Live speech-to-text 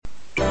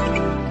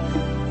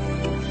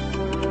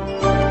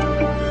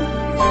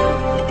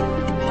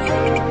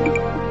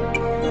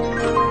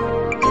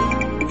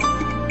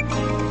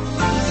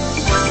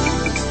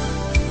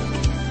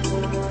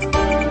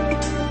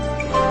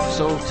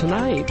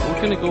tonight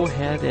we're going to go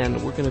ahead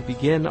and we're going to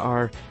begin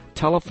our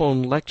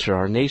telephone lecture,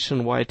 our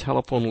nationwide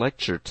telephone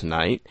lecture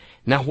tonight.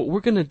 Now what we're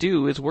going to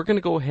do is we're going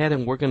to go ahead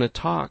and we're going to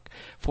talk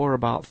for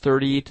about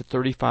 30 to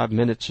 35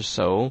 minutes or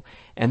so,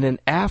 and then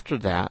after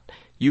that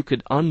you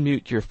could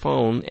unmute your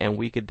phone and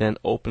we could then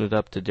open it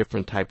up to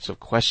different types of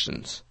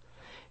questions.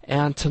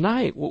 And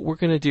tonight what we're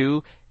going to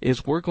do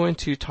is we're going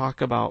to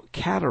talk about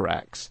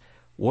cataracts.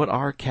 What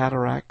are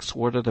cataracts?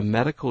 What are the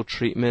medical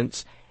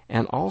treatments?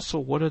 And also,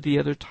 what are the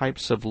other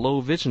types of low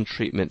vision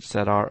treatments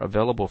that are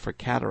available for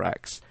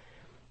cataracts?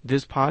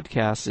 This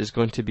podcast is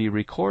going to be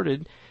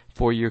recorded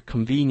for your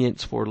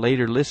convenience for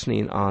later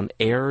listening on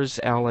AIRS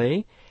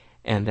LA,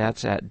 and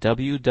that's at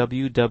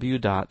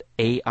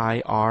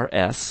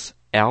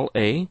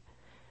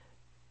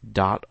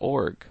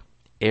www.airsla.org,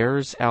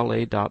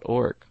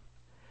 airsla.org.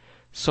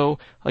 So,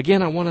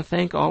 again, I want to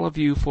thank all of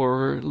you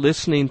for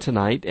listening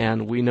tonight,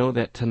 and we know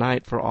that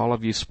tonight, for all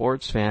of you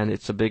sports fans,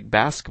 it's a big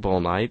basketball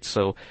night,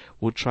 so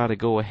we'll try to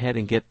go ahead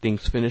and get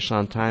things finished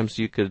on time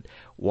so you could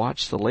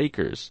watch the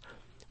Lakers.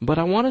 But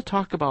I want to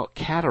talk about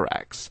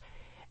cataracts,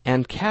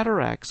 and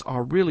cataracts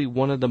are really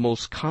one of the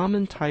most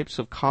common types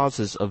of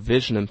causes of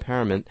vision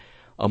impairment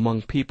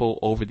among people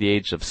over the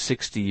age of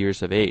 60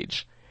 years of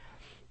age.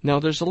 Now,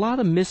 there's a lot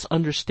of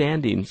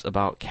misunderstandings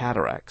about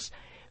cataracts.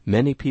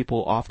 Many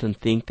people often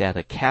think that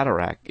a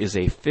cataract is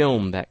a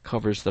film that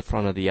covers the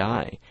front of the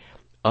eye.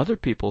 Other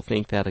people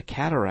think that a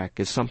cataract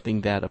is something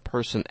that a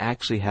person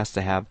actually has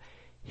to have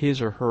his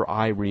or her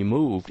eye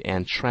removed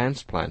and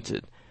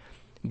transplanted.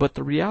 But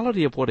the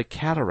reality of what a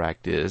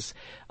cataract is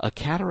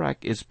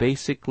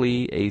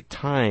basically a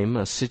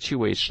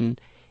situation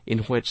in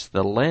which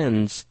the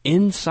lens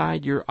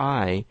inside your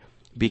eye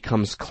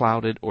becomes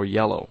clouded or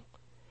yellow.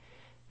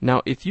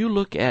 Now, if you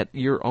look at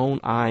your own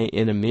eye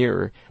in a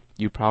mirror,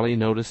 you probably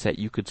notice that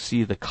you could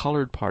see the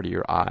colored part of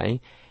your eye,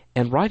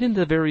 and right in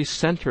the very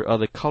center of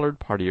the colored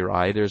part of your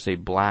eye, there's a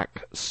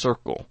black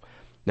circle.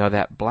 Now,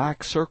 that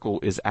black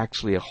circle is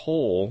actually a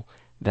hole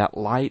that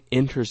light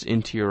enters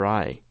into your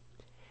eye.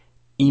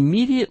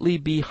 Immediately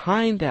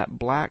behind that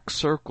black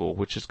circle,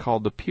 which is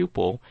called the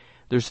pupil,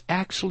 there's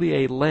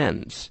actually a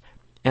lens.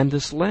 And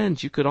this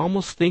lens, you could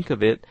almost think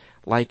of it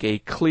like a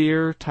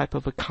clear type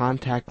of a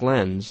contact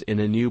lens in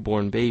a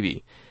newborn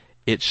baby.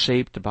 It's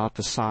shaped about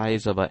the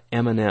size of a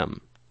M&M.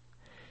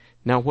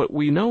 Now, what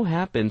we know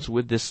happens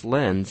with this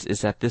lens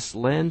is that this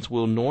lens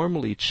will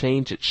normally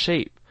change its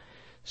shape.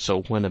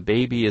 So when a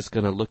baby is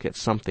going to look at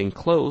something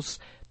close,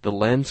 the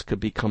lens could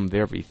become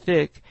very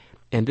thick,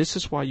 and this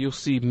is why you'll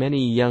see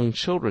many young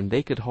children,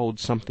 they could hold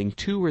something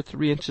 2 or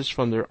 3 inches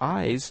from their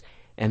eyes,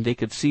 and they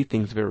could see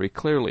things very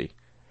clearly.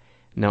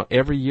 Now,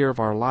 every year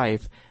of our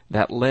life,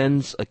 that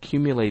lens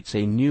accumulates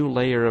a new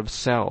layer of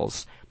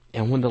cells,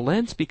 and when the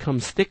lens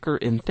becomes thicker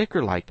and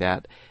thicker like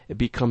that, it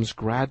becomes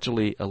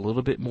gradually a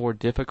little bit more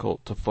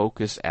difficult to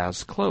focus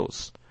as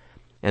close.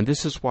 And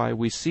this is why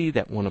we see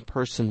that when a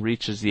person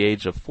reaches the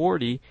age of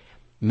 40,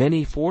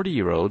 many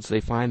 40-year-olds,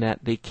 they find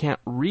that they can't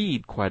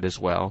read quite as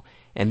well,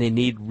 and they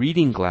need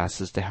reading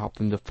glasses to help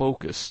them to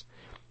focus.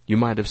 You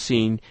might have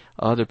seen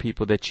other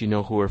people that you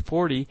know who are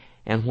 40,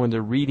 and when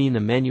they're reading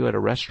a menu at a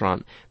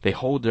restaurant, they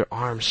hold their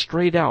arms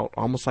straight out,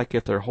 almost like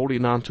if they're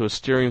holding on to a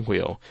steering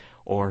wheel.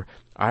 Or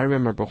I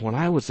remember when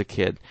I was a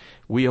kid,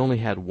 we only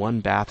had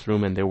one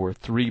bathroom and there were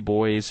 3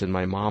 boys and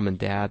my mom and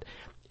dad.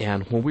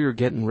 And when we were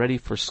getting ready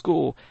for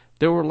school,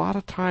 there were a lot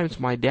of times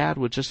my dad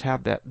would just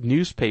have that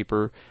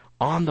newspaper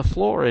on the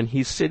floor and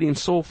he's sitting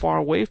so far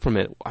away from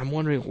it. I'm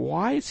wondering,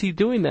 why is he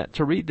doing that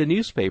to read the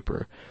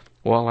newspaper?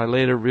 Well, I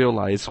later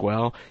realized,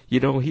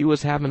 he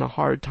was having a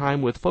hard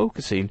time with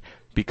focusing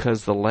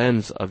because the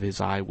lens of his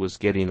eye was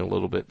getting a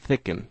little bit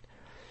thickened.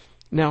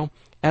 Now,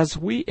 as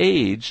we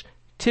age,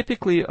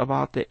 typically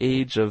about the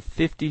age of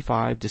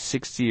 55 to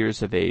 60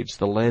 years of age,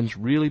 the lens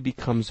really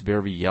becomes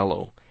very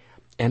yellow.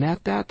 And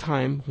at that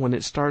time, when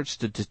it starts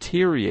to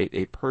deteriorate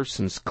a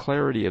person's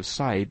clarity of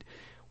sight,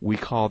 we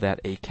call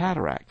that a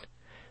cataract.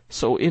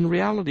 So in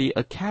reality,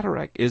 a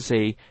cataract is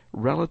a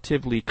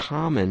relatively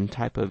common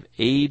type of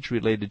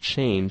age-related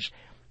change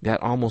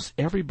that almost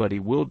everybody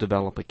will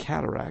develop a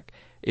cataract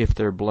if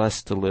they're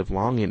blessed to live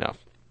long enough.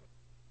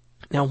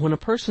 Now, when a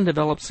person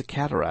develops a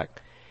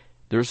cataract,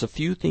 there's a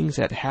few things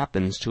that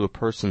happens to a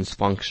person's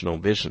functional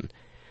vision.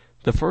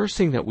 The first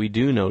thing that we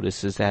do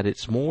notice is that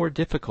it's more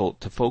difficult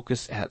to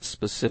focus at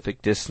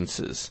specific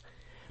distances.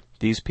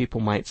 These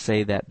people might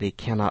say that they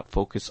cannot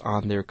focus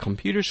on their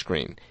computer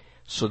screen,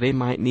 so they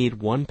might need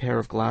one pair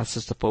of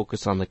glasses to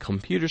focus on the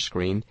computer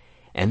screen,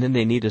 and then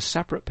they need a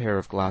separate pair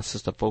of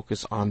glasses to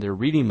focus on their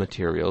reading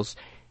materials,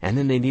 and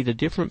then they need a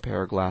different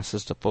pair of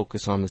glasses to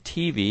focus on the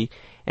TV,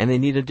 and they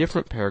need a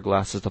different pair of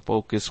glasses to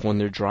focus when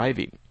they're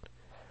driving.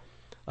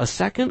 A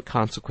second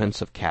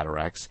consequence of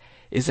cataracts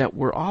is that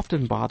we're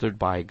often bothered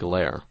by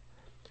glare.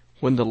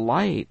 When the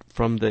light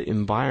from the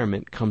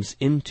environment comes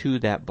into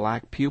that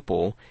black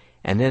pupil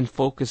and then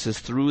focuses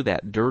through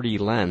that dirty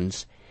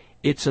lens,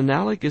 it's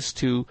analogous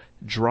to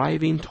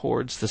driving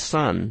towards the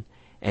sun,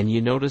 and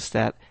you notice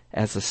that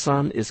as the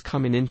sun is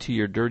coming into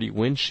your dirty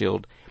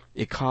windshield,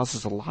 it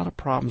causes a lot of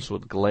problems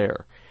with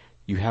glare.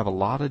 You have a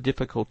lot of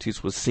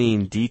difficulties with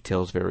seeing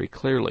details very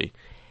clearly,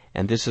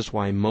 and this is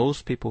why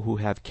most people who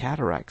have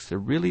cataracts, they're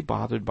really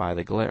bothered by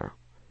the glare.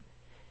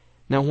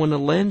 Now, when a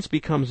lens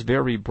becomes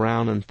very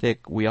brown and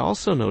thick, we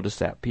also notice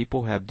that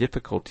people have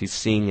difficulty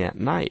seeing at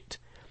night.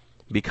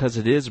 Because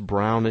it is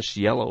brownish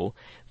yellow,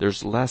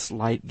 there's less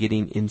light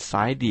getting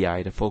inside the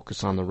eye to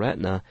focus on the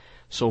retina,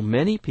 so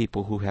many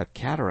people who have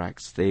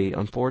cataracts, they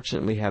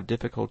unfortunately have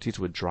difficulties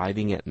with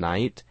driving at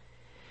night.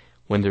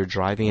 When they're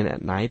driving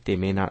at night, they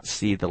may not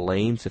see the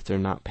lanes if they're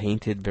not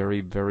painted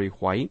very, very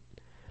white.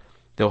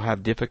 They'll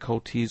have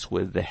difficulties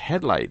with the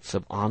headlights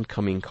of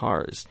oncoming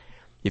cars.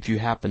 If you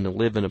happen to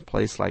live in a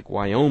place like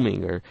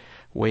Wyoming or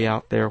way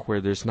out there where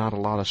there's not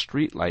a lot of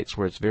street lights,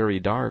 where it's very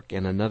dark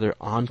and another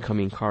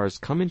oncoming car is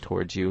coming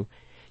towards you,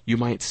 you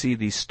might see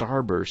the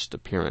starburst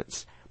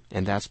appearance,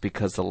 and that's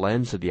because the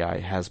lens of the eye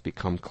has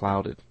become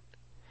clouded.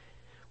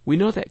 We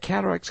know that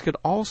cataracts could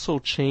also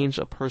change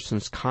a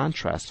person's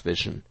contrast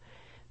vision.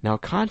 Now,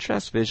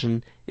 contrast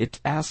vision, it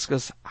asks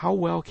us how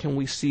well can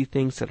we see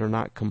things that are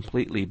not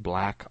completely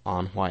black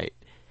on white.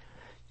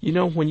 You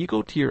know, when you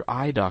go to your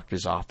eye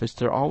doctor's office,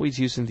 they're always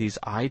using these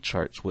eye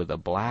charts with a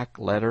black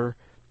letter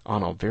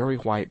on a very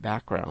white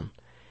background.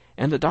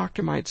 And the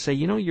doctor might say,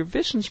 you know, your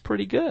vision's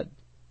pretty good.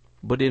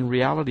 But in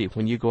reality,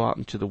 when you go out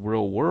into the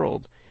real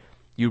world,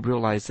 you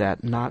realize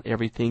that not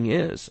everything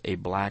is a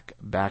black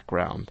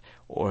background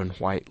or in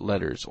white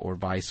letters or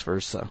vice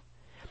versa.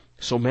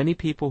 So many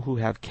people who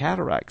have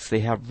cataracts, they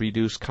have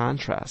reduced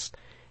contrast.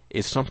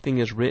 If something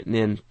is written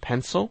in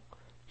pencil,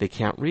 they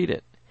can't read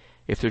it.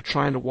 If they're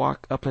trying to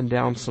walk up and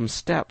down some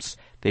steps,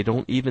 they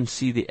don't even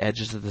see the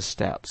edges of the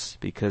steps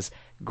because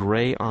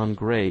gray on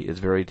gray is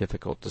very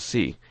difficult to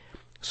see.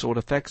 So it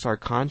affects our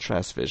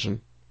contrast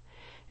vision.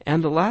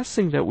 And the last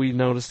thing that we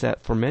notice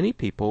that for many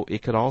people,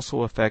 it could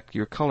also affect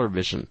your color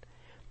vision.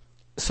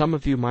 Some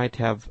of you might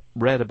have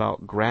read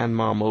about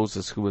Grandma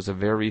Moses, who was a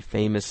very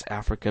famous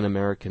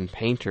African-American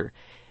painter,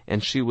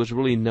 and she was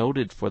really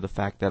noted for the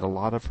fact that a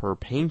lot of her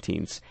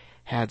paintings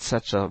had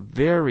such a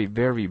very,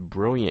 very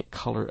brilliant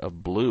color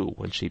of blue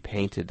when she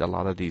painted a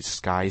lot of these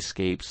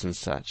skyscapes and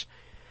such.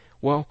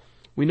 Well,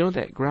 we know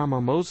that Grandma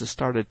Moses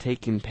started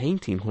taking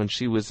painting when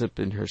she was up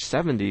in her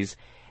 70s,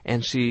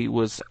 and she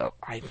was,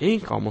 I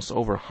think, almost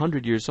over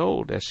 100 years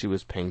old as she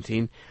was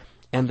painting,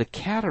 and the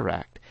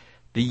cataract,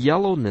 the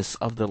yellowness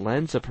of the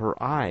lens of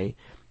her eye,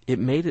 it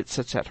made it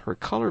such that her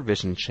color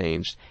vision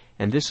changed,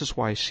 and this is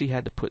why she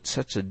had to put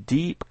such a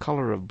deep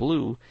color of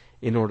blue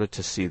in order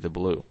to see the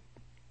blue.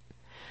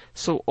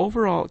 So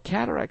overall,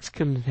 cataracts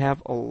can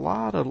have a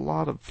lot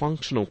of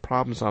functional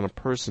problems on a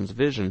person's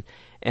vision,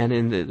 and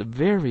in the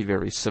very,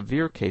 very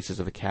severe cases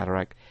of a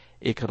cataract,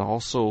 it could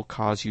also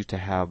cause you to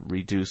have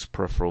reduced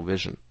peripheral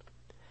vision.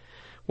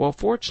 Well,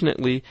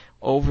 fortunately,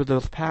 over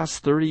the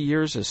past 30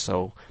 years or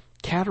so,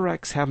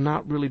 cataracts have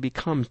not really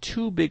become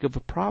too big of a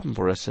problem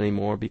for us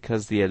anymore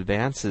because the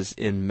advances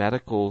in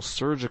medical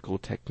surgical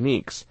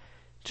techniques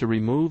to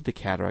remove the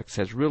cataracts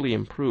has really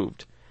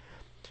improved.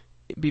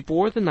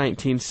 Before the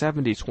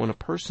 1970s, when a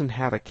person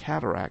had a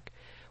cataract,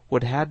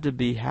 what had to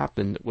be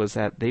happened was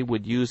that they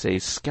would use a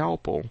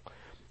scalpel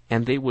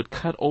and they would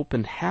cut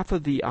open half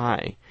of the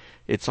eye.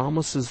 It's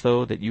almost as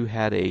though that you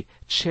had a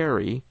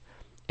cherry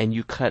and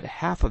you cut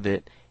half of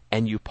it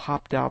and you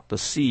popped out the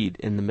seed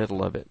in the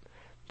middle of it.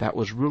 That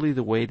was really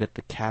the way that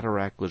the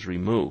cataract was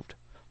removed.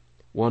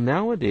 Well,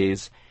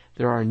 nowadays,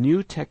 there are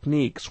new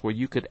techniques where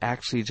you could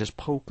actually just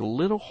poke a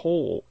little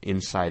hole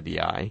inside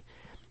the eye,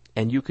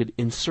 and you could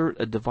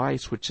insert a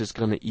device which is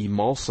going to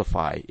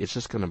emulsify. It's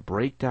just going to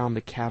break down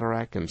the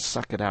cataract and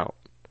suck it out.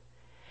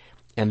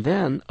 And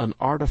then an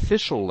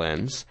artificial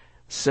lens,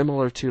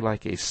 similar to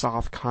like a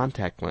soft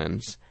contact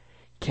lens,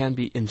 can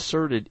be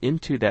inserted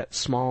into that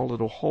small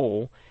little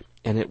hole,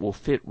 and it will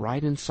fit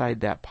right inside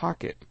that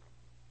pocket.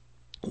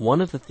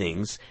 One of the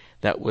things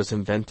that was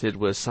invented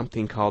was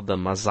something called the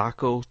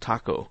Mazzacco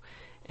Taco,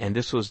 and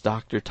this was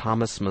Dr.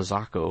 Thomas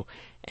Mazzacco,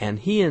 and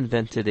he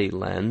invented a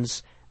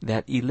lens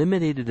that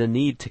eliminated the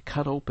need to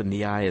cut open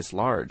the eye as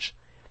large.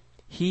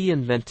 He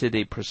invented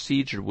a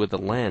procedure with a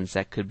lens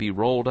that could be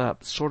rolled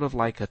up, sort of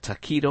like a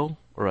taquito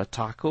or a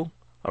taco,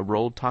 a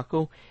rolled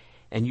taco,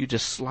 and you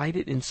just slide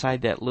it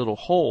inside that little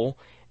hole,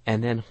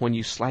 and then when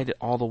you slide it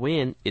all the way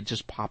in, it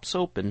just pops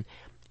open,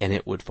 and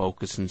it would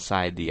focus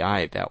inside the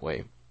eye that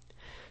way.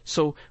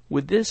 So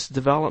with this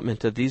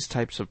development of these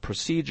types of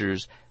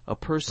procedures, a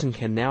person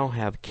can now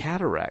have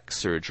cataract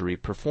surgery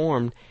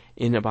performed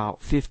in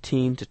about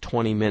 15 to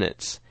 20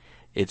 minutes.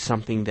 It's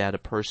something that a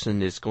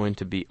person is going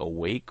to be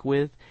awake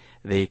with.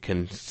 They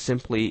can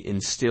simply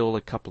instill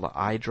a couple of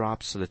eye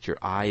drops so that your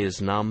eye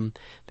is numb.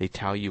 They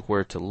tell you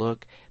where to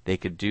look. They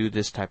could do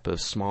this type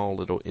of small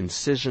little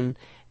incision,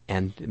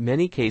 and in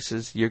many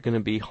cases you're going to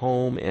be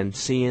home and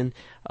seeing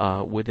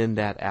within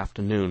that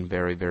afternoon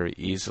very, very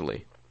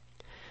easily.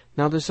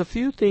 Now, there's a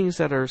few things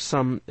that are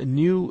some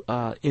new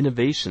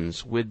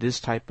innovations with this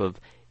type of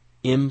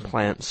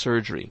implant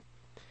surgery.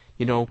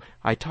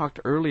 I talked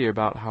earlier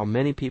about how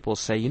many people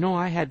say,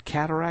 I had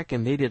cataract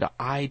and they did an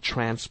eye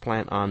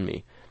transplant on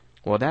me.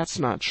 Well, that's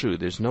not true.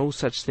 There's no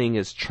such thing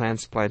as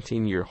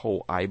transplanting your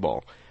whole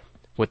eyeball.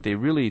 What they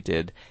really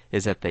did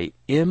is that they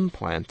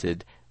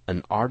implanted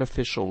an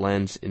artificial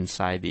lens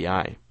inside the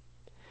eye.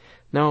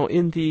 Now,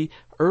 in the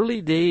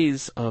early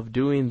days of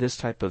doing this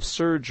type of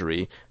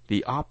surgery,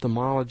 the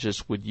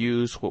ophthalmologist would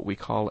use what we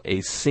call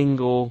a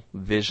single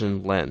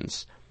vision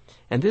lens.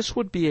 And this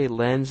would be a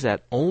lens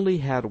that only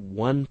had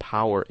one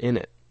power in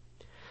it.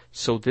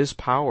 So this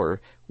power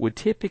would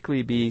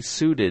typically be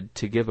suited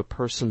to give a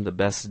person the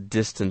best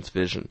distance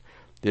vision.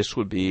 This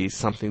would be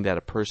something that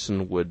a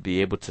person would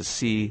be able to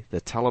see the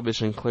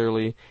television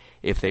clearly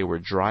if they were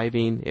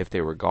driving, if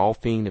they were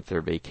golfing, if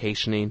they're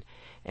vacationing.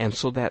 And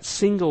so that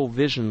single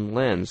vision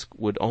lens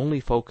would only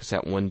focus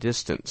at one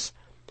distance.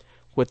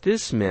 What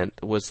this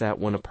meant was that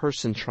when a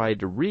person tried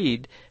to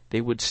read,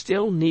 they would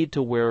still need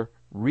to wear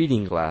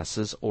reading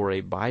glasses or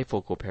a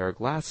bifocal pair of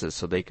glasses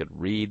so they could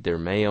read their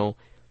mail,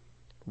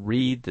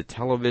 read the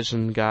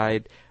television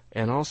guide,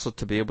 and also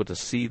to be able to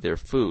see their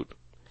food.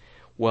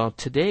 Well,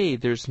 today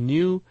there's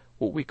new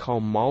what we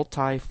call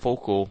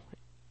multifocal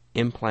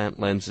implant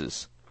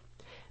lenses.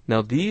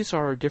 Now, these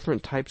are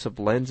different types of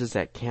lenses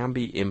that can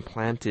be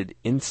implanted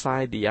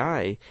inside the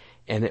eye,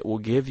 and it will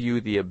give you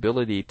the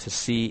ability to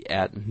see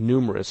at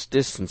numerous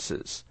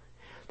distances.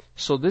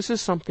 So this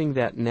is something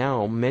that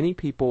now many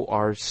people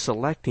are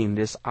selecting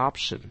this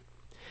option.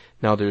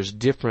 Now, there's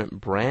different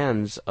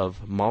brands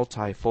of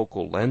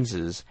multifocal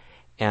lenses,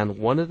 and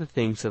one of the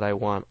things that I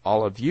want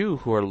all of you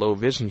who are low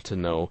vision to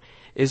know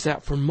is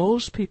that for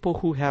most people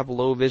who have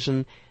low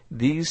vision,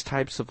 these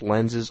types of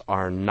lenses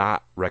are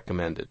not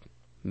recommended.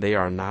 They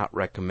are not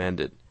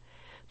recommended.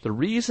 The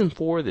reason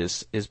for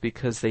this is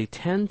because they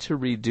tend to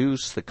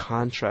reduce the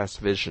contrast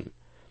vision.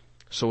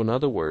 So in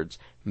other words,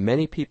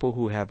 many people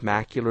who have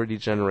macular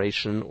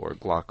degeneration or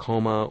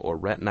glaucoma or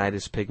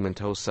retinitis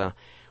pigmentosa,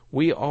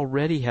 we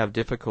already have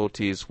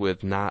difficulties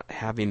with not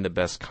having the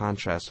best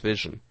contrast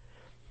vision.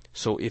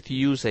 So if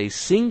you use a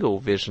single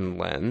vision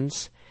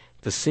lens,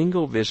 the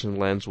single vision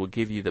lens will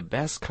give you the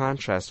best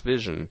contrast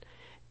vision,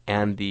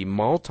 and the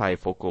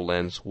multifocal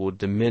lens will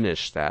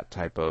diminish that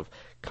type of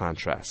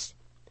contrast.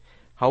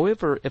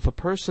 However, if a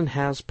person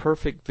has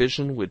perfect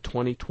vision with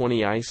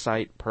 20/20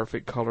 eyesight,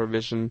 perfect color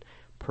vision,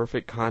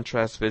 perfect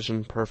contrast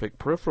vision, perfect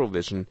peripheral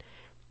vision,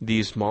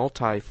 these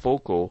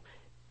multifocal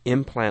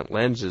implant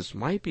lenses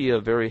might be a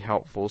very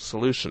helpful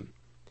solution.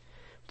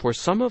 For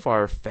some of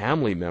our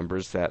family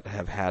members that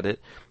have had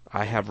it,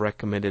 I have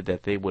recommended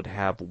that they would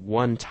have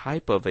one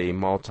type of a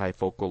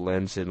multifocal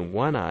lens in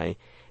one eye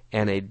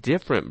and a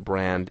different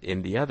brand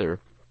in the other,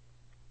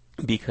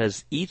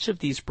 because each of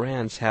these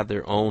brands have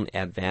their own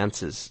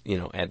advantages.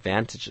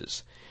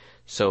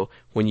 So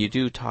when you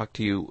do talk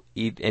to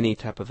any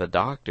type of a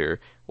doctor,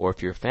 or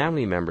if your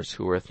family members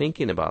who are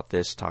thinking about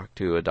this talk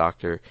to a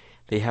doctor,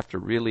 they have to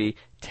really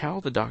tell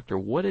the doctor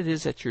what it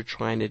is that you're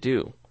trying to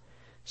do.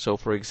 So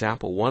for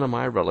example, one of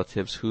my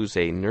relatives who's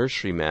a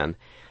nurseryman,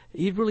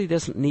 he really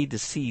doesn't need to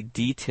see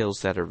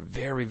details that are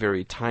very,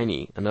 very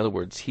tiny. In other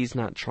words, he's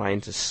not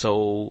trying to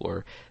sew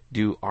or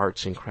do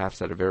arts and crafts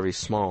that are very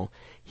small.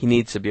 He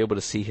needs to be able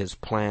to see his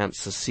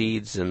plants, the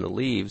seeds, and the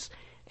leaves.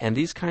 And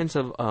these kinds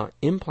of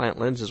implant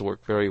lenses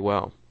work very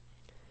well.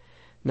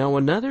 Now,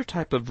 another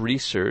type of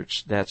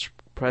research that's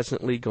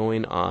presently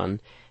going on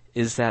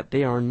is that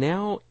they are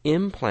now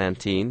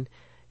implanting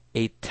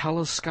a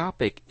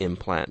telescopic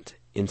implant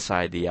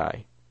inside the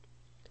eye.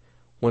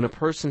 When a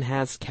person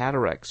has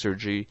cataract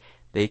surgery,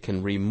 they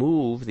can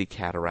remove the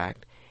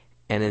cataract,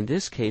 and in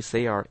this case,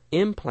 they are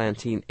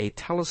implanting a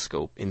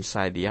telescope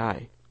inside the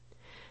eye.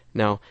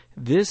 Now,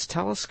 this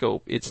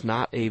telescope, it's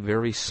not a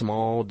very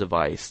small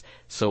device,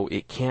 so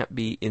it can't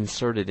be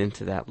inserted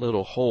into that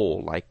little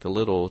hole like the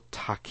little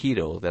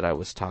taquito that I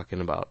was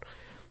talking about.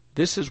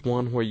 This is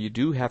one where you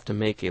do have to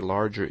make a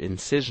larger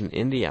incision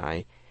in the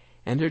eye,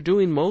 and they're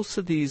doing most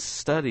of these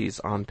studies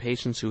on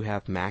patients who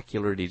have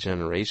macular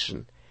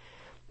degeneration.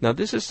 Now,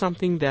 this is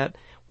something that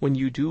when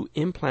you do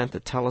implant the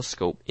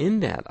telescope in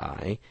that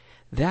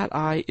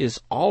eye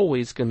is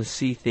always going to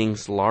see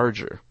things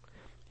larger.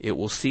 It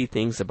will see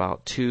things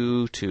about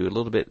 2 to a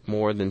little bit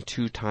more than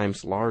 2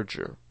 times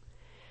larger.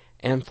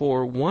 And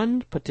for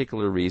one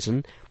particular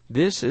reason,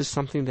 this is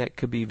something that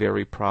could be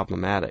very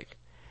problematic.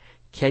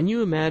 Can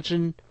you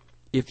imagine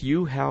if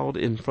you held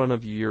in front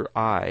of your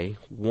eye,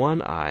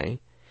 one eye,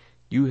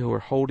 you were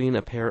holding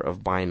a pair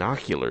of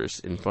binoculars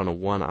in front of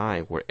one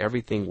eye where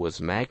everything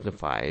was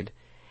magnified,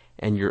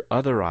 and your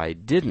other eye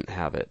didn't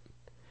have it?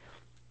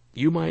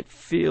 You might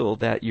feel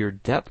that your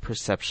depth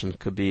perception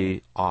could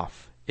be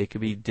off. It could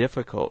be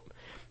difficult.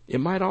 It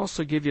might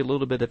also give you a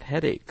little bit of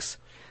headaches.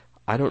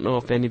 I don't know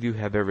if any of you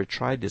have ever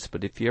tried this,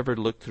 but if you ever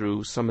look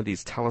through some of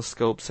these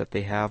telescopes that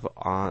they have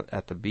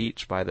at the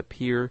beach by the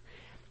pier,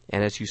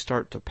 and as you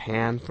start to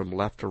pan from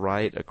left to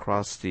right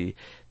across the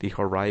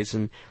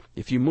horizon,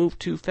 if you move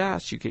too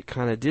fast, you get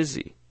kind of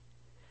dizzy.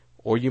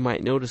 Or you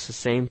might notice the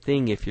same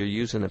thing if you're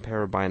using a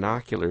pair of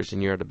binoculars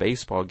and you're at a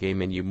baseball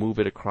game and you move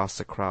it across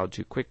the crowd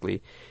too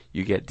quickly,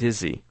 you get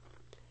dizzy.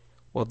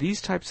 Well,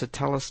 these types of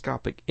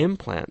telescopic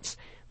implants,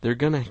 they're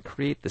going to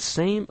create the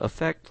same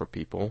effect for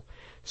people,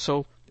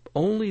 so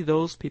only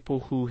those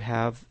people who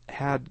have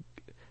had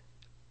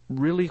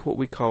really what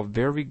we call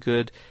very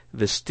good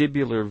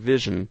vestibular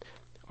vision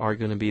are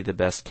going to be the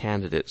best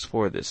candidates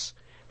for this.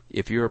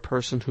 If you're a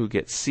person who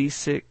gets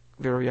seasick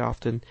very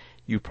often,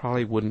 you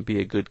probably wouldn't be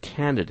a good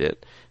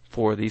candidate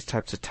for these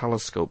types of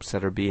telescopes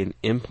that are being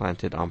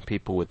implanted on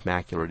people with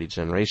macular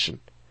degeneration.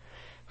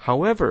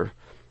 However,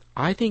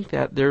 I think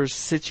that there's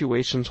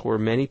situations where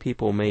many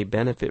people may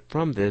benefit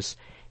from this,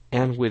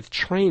 and with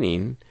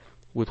training,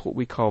 with what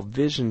we call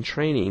vision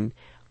training,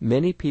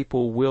 many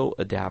people will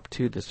adapt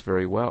to this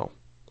very well.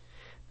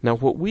 Now,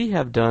 what we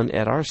have done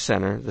at our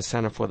center, the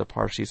Center for the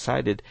Partially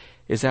Sighted,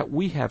 is that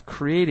we have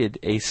created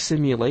a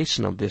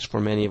simulation of this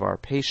for many of our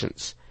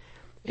patients.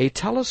 A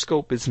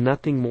telescope is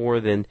nothing more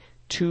than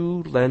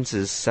two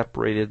lenses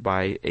separated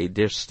by a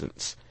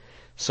distance.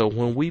 So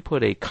when we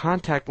put a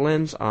contact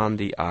lens on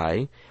the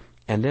eye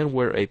and then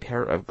wear a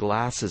pair of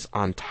glasses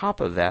on top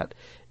of that,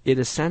 it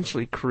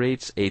essentially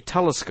creates a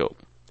telescope.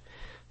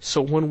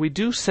 So when we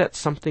do set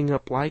something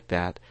up like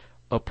that,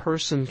 a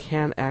person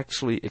can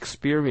actually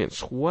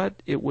experience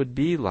what it would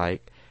be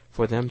like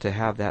for them to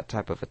have that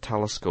type of a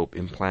telescope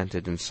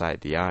implanted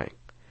inside the eye.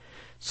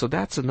 So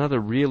that's another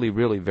really,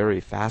 really very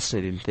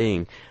fascinating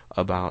thing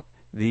about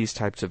these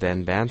types of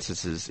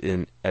advances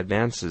in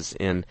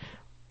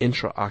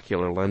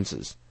intraocular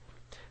lenses.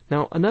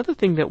 Now, another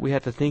thing that we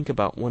have to think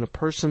about when a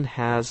person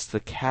has the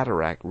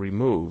cataract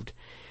removed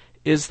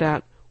is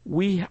that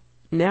we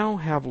now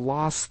have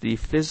lost the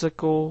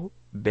physical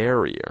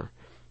barrier,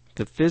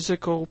 the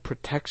physical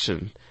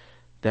protection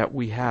that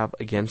we have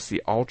against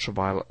the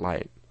ultraviolet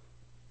light.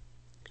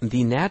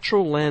 The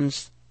natural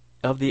lens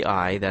of the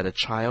eye that a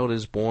child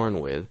is born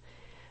with,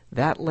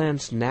 that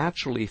lens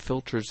naturally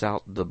filters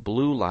out the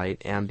blue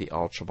light and the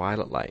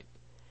ultraviolet light.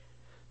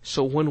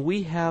 So when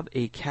we have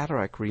a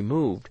cataract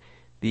removed,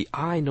 the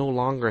eye no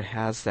longer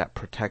has that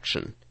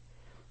protection.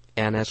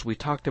 And as we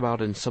talked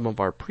about in some of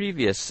our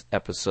previous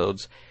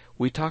episodes,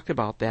 we talked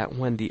about that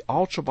when the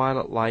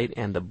ultraviolet light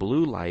and the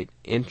blue light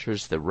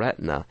enters the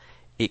retina,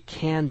 it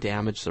can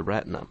damage the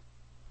retina.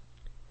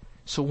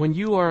 So when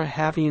you are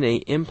having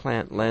an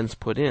implant lens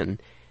put in,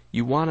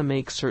 you want to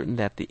make certain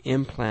that the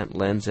implant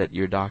lens that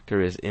your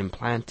doctor is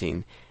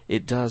implanting,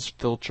 it does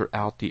filter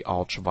out the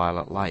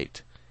ultraviolet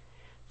light.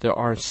 There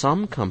are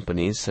some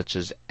companies such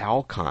as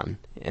Alcon,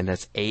 and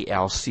that's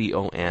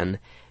Alcon,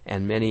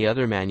 and many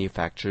other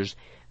manufacturers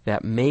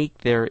that make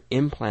their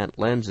implant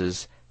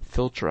lenses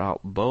filter out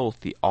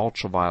both the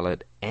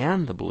ultraviolet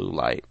and the blue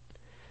light.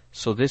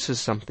 So this is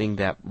something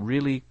that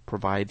really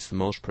provides the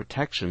most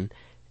protection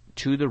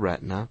to the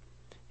retina,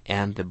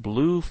 and the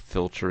blue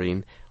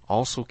filtering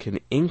also can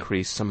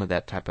increase some of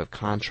that type of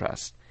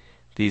contrast.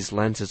 These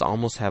lenses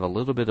almost have a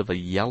little bit of a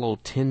yellow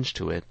tinge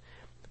to it,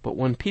 but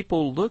when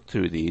people look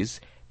through these,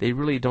 they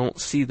really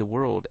don't see the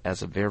world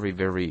as a very,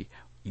 very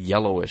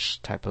yellowish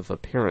type of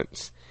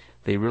appearance.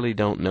 They really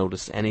don't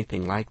notice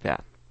anything like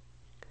that.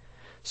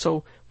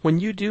 So when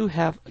you do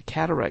have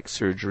cataract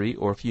surgery,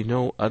 or if you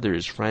know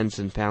others, friends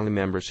and family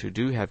members who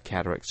do have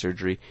cataract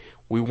surgery,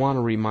 we want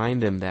to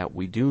remind them that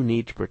we do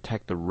need to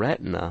protect the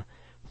retina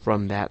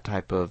from that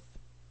type of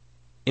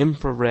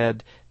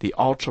infrared, the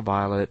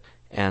ultraviolet,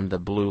 and the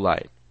blue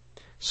light.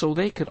 So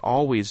they could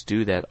always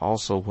do that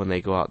also when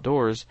they go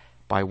outdoors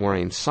by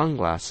wearing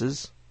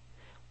sunglasses,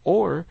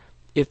 or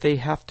if they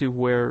have to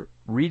wear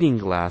reading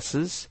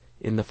glasses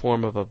in the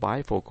form of a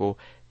bifocal,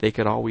 they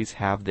could always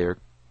have their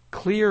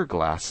clear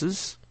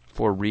glasses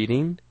for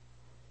reading.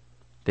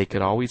 They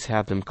could always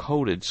have them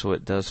coated so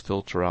it does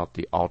filter out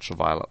the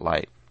ultraviolet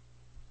light.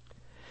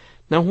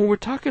 Now, when we're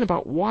talking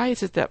about why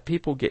is it that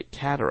people get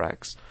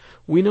cataracts,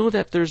 we know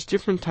that there's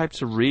different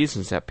types of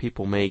reasons that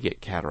people may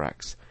get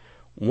cataracts.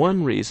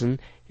 One reason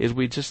is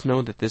we just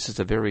know that this is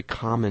a very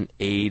common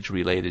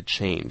age-related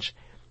change.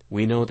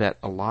 We know that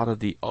a lot of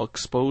the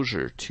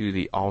exposure to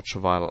the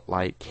ultraviolet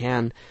light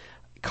can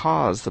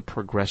cause the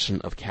progression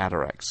of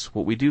cataracts.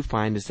 What we do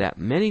find is that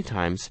many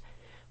times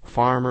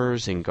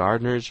farmers and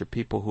gardeners or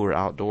people who are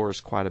outdoors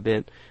quite a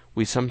bit,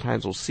 we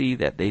sometimes will see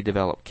that they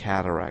develop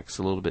cataracts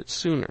a little bit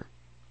sooner.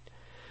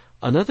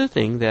 Another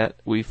thing that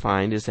we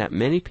find is that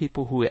many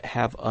people who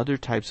have other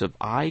types of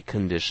eye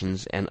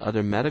conditions and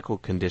other medical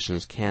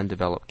conditions can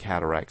develop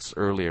cataracts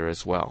earlier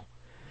as well.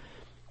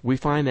 We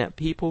find that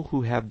people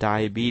who have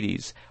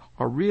diabetes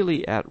are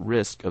really at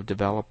risk of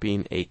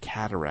developing a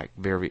cataract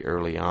very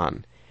early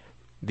on.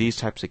 These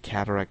types of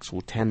cataracts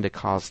will tend to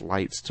cause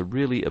lights to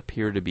really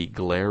appear to be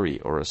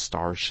glary or a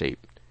star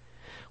shape.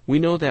 We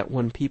know that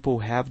when people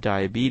have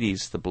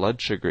diabetes, the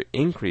blood sugar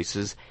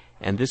increases,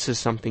 and this is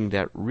something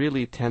that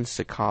really tends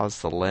to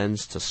cause the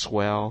lens to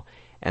swell,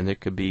 and there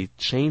could be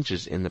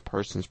changes in the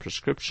person's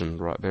prescription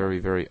very,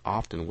 very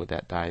often with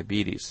that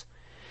diabetes.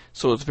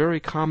 So it's very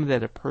common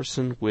that a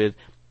person with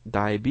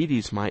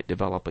diabetes might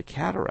develop a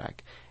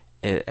cataract.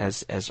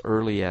 as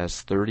early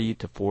as 30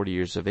 to 40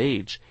 years of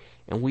age.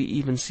 And we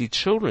even see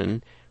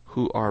children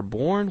who are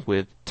born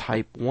with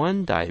type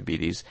 1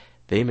 diabetes.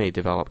 They may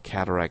develop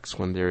cataracts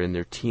when they're in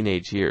their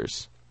teenage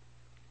years.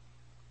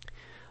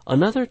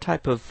 Another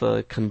type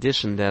of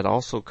condition that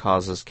also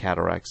causes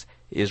cataracts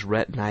is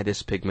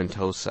retinitis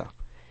pigmentosa.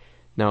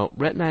 Now,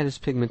 retinitis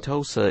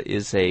pigmentosa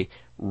is a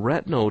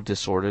retinal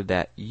disorder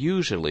that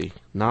usually,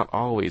 not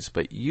always,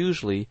 but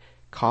usually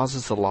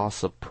causes the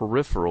loss of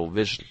peripheral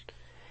vision.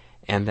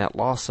 And that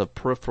loss of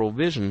peripheral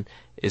vision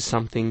is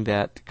something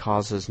that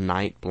causes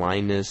night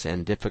blindness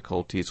and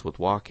difficulties with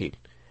walking.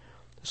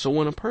 So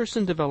when a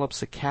person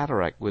develops a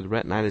cataract with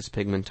retinitis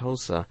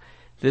pigmentosa,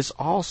 this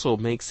also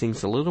makes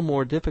things a little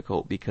more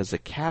difficult because the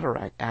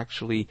cataract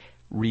actually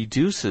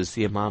reduces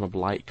the amount of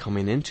light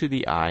coming into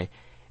the eye,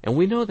 and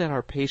we know that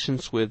our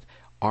patients with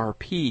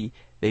RP,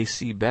 they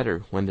see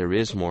better when there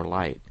is more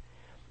light.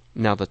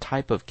 Now, the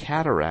type of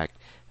cataract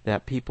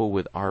that people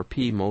with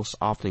RP most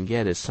often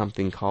get is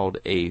something called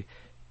a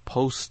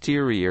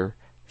posterior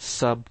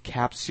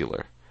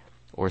subcapsular,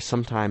 or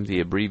sometimes the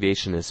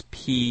abbreviation is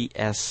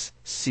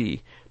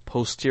PSC,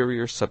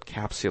 posterior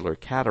subcapsular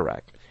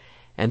cataract.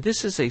 And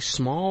this is a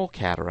small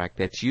cataract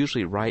that's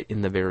usually right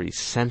in the very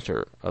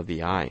center of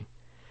the eye.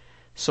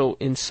 So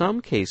in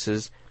some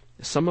cases,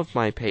 some of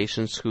my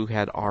patients who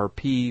had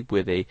RP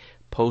with a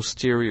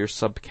posterior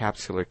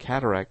subcapsular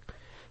cataract,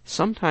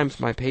 sometimes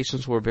my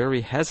patients were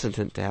very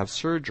hesitant to have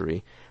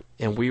surgery,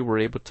 and we were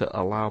able to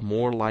allow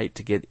more light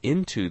to get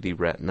into the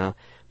retina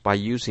by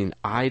using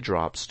eye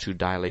drops to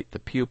dilate the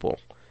pupil.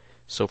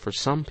 So for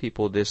some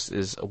people, this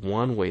is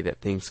one way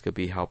that things could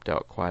be helped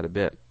out quite a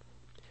bit.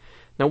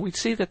 Now we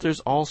see that there's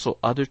also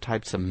other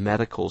types of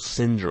medical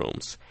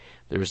syndromes.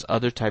 There's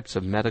other types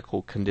of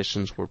medical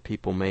conditions where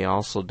people may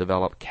also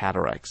develop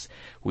cataracts.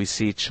 We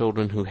see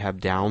children who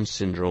have Down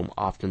syndrome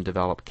often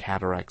develop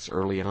cataracts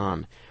early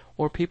on,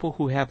 or people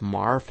who have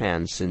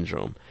Marfan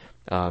syndrome.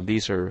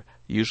 These are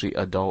usually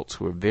adults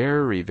who are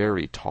very,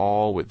 very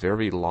tall with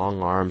very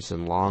long arms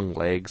and long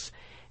legs,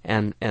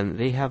 and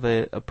they have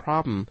a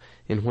problem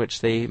in which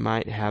they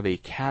might have a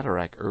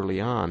cataract early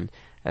on,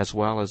 as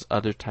well as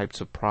other types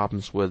of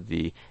problems with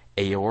the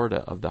aorta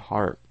of the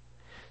heart.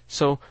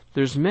 So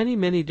there's many,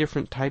 many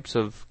different types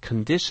of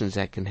conditions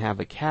that can have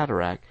a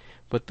cataract,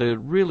 but the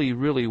really,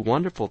 really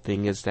wonderful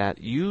thing is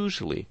that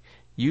usually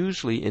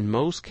in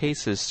most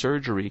cases,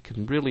 surgery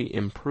can really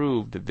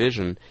improve the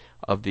vision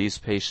of these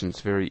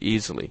patients very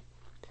easily.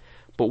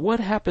 But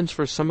what happens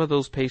for some of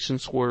those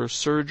patients where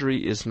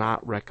surgery is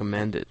not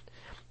recommended?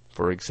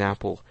 For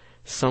example,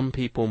 some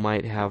people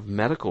might have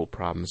medical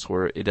problems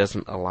where it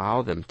doesn't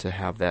allow them to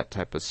have that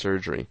type of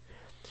surgery.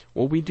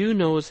 What we do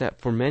know is that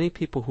for many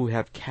people who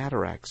have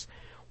cataracts,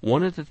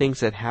 one of the things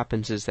that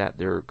happens is that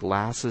their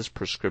glasses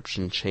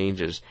prescription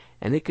changes,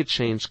 and it could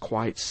change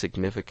quite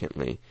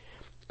significantly.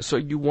 So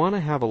you want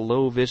to have a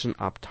low vision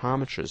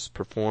optometrist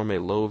perform a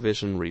low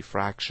vision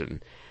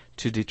refraction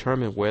to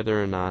determine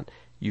whether or not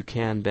you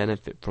can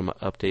benefit from an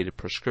updated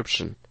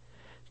prescription.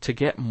 To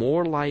get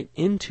more light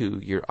into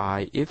your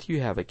eye if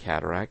you have a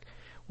cataract,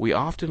 we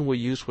often will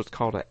use what's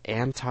called an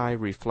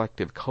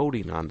anti-reflective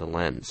coating on the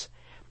lens.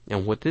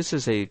 And what this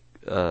is a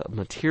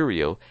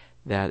material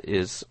that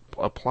is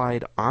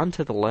applied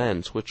onto the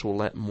lens which will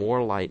let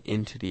more light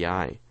into the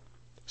eye.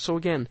 So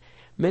again,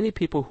 many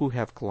people who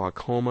have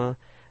glaucoma,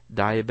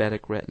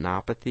 diabetic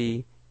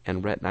retinopathy,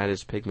 and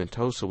retinitis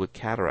pigmentosa with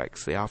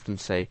cataracts, they often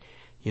say,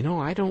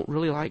 I don't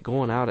really like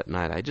going out at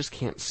night. I just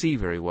can't see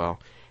very well.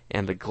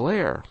 And the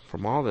glare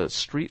from all the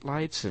street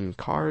lights and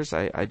cars,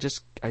 I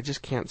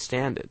just can't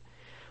stand it.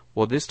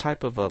 Well, this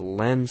type of a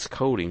lens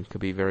coating could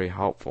be very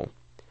helpful.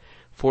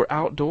 For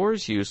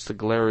outdoors use, the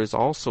glare is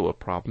also a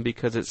problem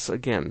because it's,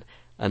 again,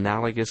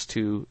 analogous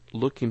to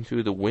looking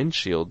through the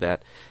windshield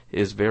that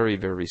is very,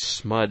 very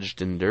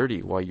smudged and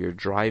dirty while you're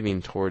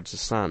driving towards the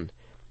sun.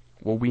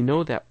 Well, we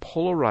know that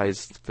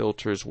polarized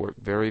filters work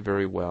very,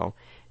 very well,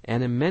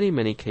 and in many,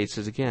 many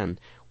cases, again,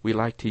 we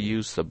like to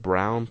use the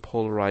brown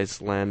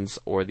polarized lens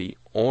or the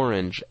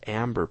orange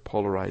amber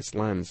polarized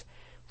lens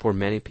for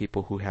many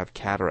people who have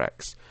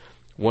cataracts.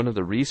 One of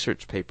the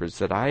research papers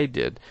that I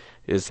did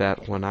is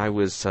that when I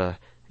was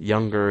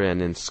younger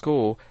and in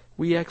school,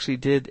 we actually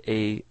did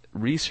a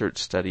research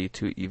study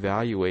to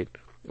evaluate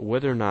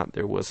whether or not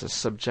there was a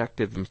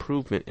subjective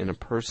improvement in a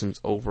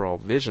person's overall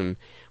vision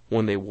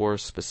when they wore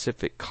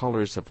specific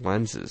colors of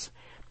lenses.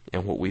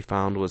 And what we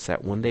found was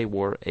that when they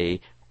wore a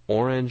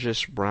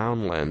orangish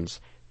brown lens,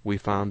 we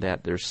found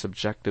that their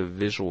subjective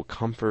visual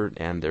comfort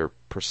and their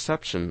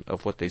perception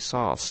of what they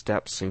saw,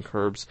 steps and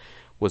curves,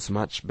 was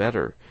much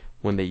better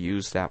when they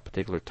used that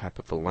particular type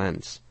of a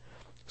lens.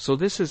 So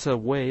this is a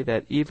way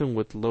that even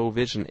with low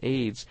vision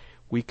aids,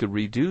 we could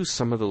reduce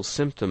some of those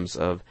symptoms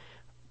of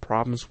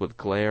problems with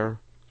glare,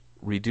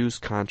 reduce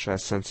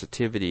contrast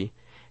sensitivity,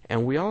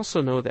 and we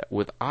also know that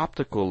with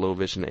optical low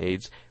vision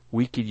aids,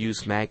 we could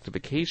use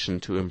magnification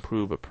to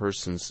improve a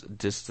person's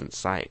distant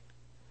sight.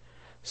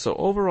 So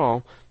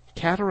overall,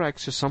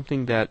 cataracts are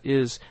something that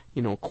is,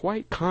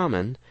 quite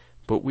common,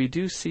 but we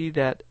do see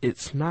that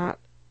it's not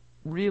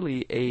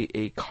really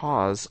a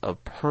cause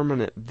of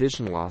permanent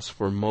vision loss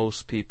for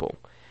most people.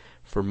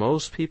 For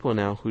most people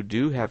now who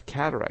do have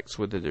cataracts,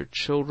 whether they're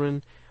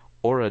children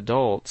or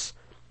adults,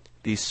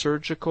 the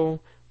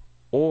surgical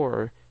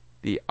or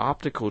the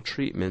optical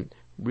treatment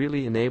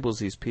really enables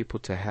these people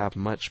to have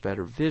much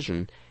better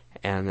vision,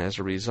 and as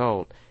a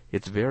result,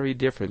 it's very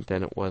different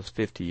than it was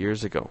 50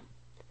 years ago.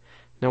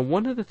 Now,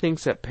 one of the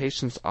things that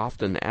patients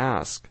often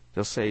ask,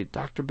 they'll say,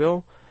 Dr.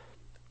 Bill,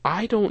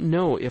 I don't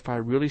know if I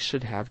really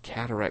should have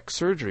cataract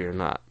surgery or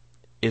not.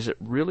 Is it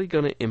really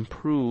going to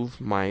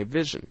improve my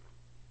vision?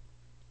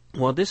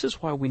 Well, this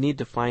is why we need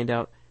to find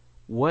out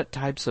what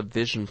types of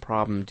vision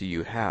problem do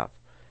you have.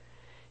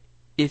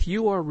 If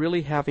you are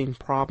really having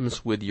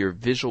problems with your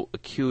visual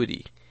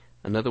acuity,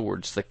 in other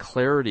words, the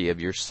clarity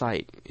of your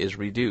sight is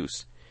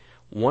reduced,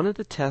 one of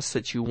the tests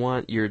that you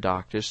want your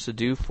doctors to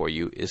do for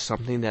you is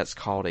something that's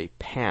called a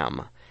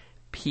PAM,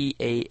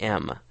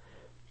 P-A-M.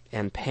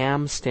 And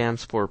PAM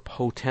stands for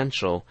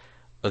Potential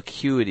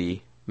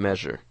Acuity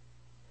Measure.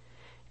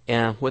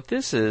 And what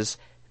this is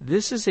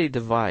a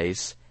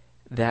device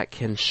that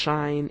can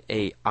shine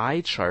a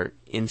eye chart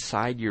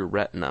inside your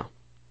retina.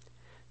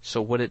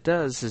 So what it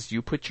does is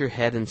you put your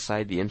head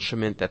inside the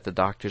instrument that the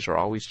doctors are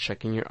always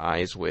checking your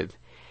eyes with,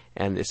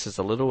 and this is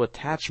a little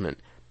attachment.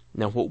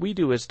 Now what we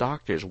do as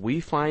doctors, we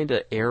find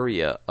an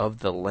area of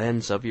the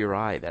lens of your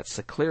eye that's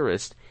the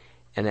clearest,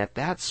 and at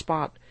that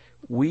spot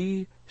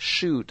we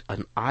shoot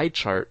an eye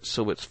chart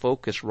so it's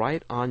focused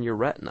right on your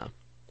retina.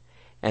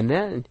 And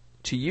then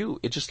to you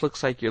it just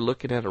looks like you're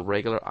looking at a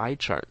regular eye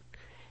chart.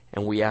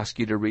 And we ask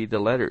you to read the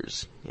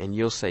letters, and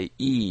you'll say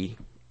E,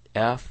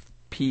 F,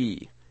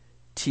 P,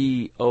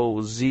 T,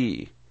 O,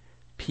 Z,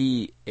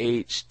 P,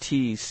 H,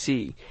 T,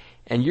 C.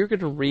 And you're going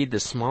to read the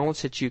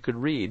smallest that you could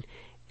read,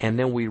 and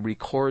then we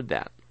record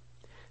that.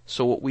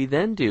 So what we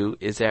then do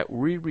is that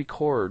we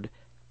record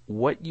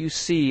what you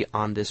see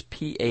on this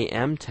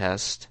PAM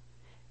test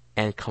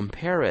and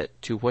compare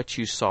it to what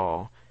you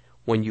saw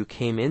when you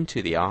came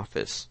into the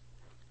office.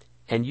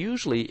 And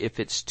usually if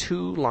it's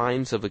 2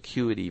 lines of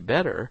acuity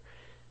better,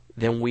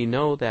 then we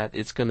know that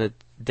it's going to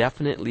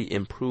definitely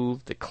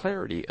improve the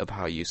clarity of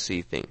how you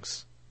see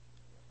things.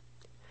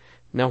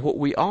 Now what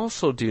we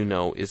also do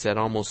know is that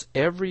almost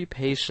every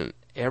patient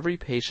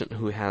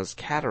who has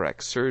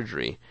cataract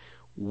surgery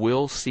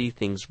will see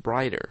things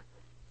brighter.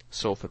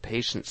 So if a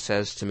patient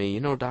says to me,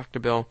 Dr.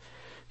 Bill,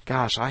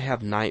 gosh, I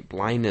have night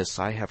blindness,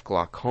 I have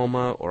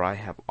glaucoma, or I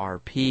have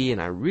RP, and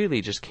I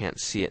really just can't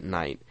see at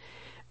night.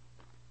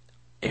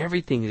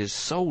 Everything is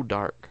so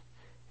dark.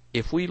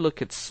 If we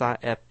look at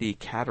the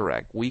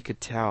cataract, we could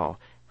tell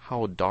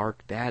how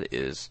dark that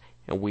is,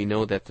 and we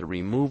know that the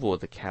removal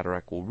of the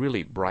cataract will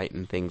really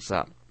brighten things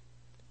up.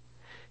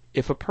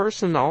 If a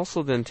person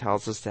also then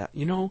tells us that,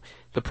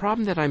 the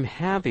problem that I'm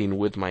having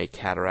with my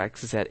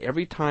cataracts is that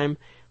every time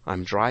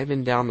I'm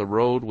driving down the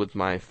road with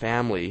my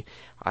family,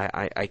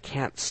 I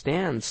can't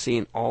stand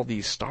seeing all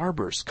these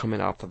starbursts coming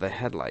off of the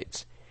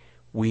headlights.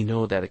 We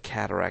know that a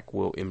cataract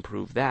will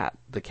improve that.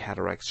 The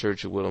cataract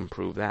surgery will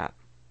improve that.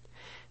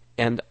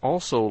 And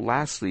also,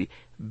 lastly,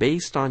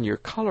 based on your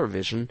color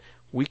vision,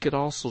 we could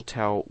also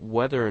tell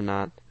whether or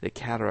not the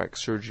cataract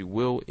surgery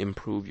will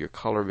improve your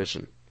color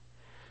vision.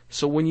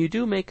 So when you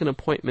do make an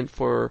appointment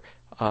for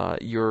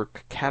your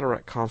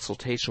cataract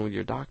consultation with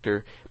your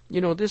doctor,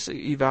 this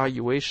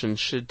evaluation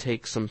should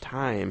take some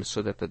time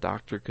so that the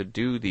doctor could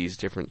do these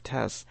different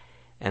tests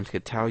and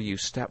could tell you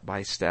step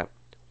by step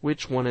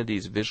which one of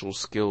these visual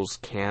skills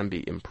can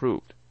be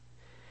improved.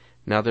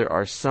 Now there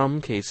are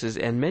some cases,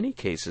 and many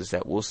cases,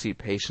 that we'll see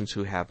patients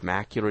who have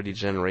macular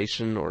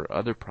degeneration or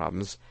other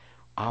problems,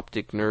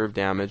 optic nerve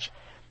damage,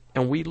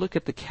 and we look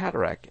at the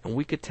cataract and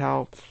we could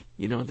tell,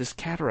 this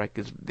cataract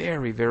is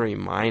very, very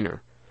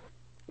minor.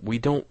 We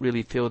don't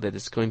really feel that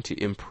it's going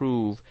to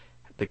improve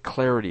the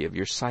clarity of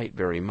your sight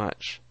very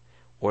much,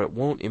 or it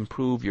won't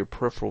improve your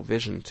peripheral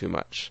vision too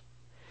much.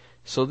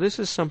 So this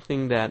is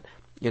something that,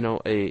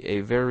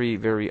 a very,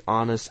 very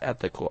honest,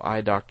 ethical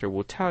eye doctor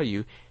will tell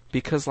you,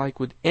 because like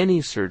with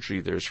any surgery,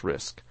 there's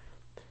risk.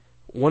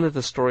 One of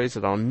the stories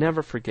that I'll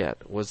never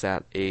forget was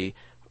that a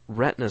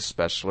retina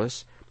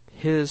specialist,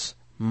 his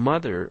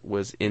mother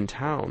was in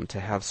town to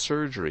have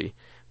surgery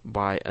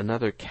by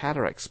another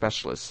cataract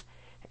specialist,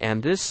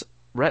 and this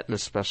retina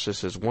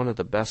specialist is one of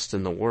the best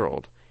in the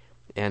world,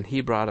 and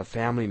he brought a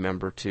family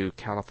member to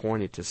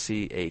California to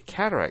see a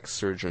cataract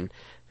surgeon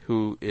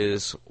who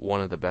is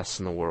one of the best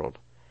in the world.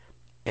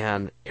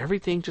 And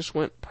everything just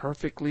went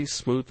perfectly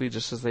smoothly,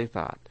 just as they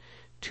thought.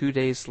 2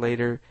 days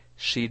later,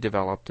 she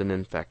developed an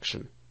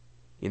infection.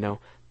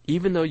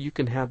 Even though you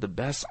can have the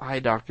best eye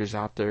doctors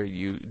out there,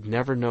 you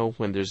never know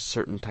when there's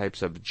certain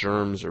types of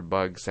germs or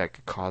bugs that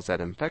could cause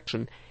that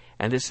infection.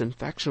 And this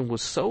infection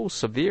was so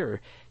severe,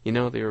 they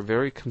were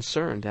very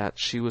concerned that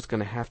she was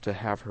going to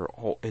have her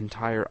whole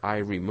entire eye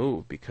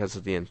removed because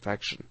of the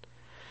infection.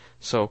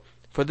 So,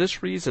 for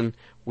this reason,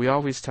 we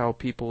always tell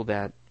people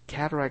that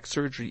cataract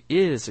surgery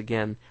is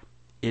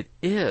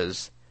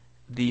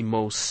the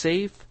most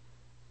safe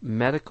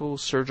medical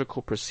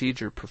surgical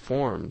procedure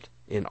performed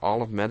in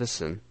all of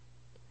medicine.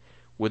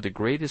 with the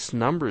greatest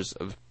numbers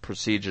of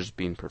procedures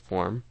being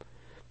performed,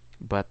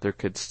 but there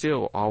could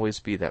still always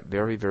be that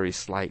very, very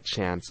slight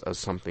chance of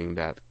something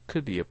that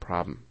could be a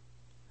problem.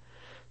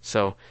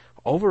 So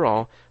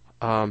overall,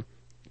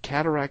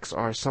 cataracts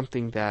are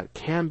something that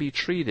can be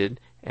treated,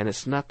 and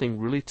it's nothing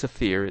really to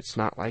fear. It's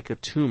not like a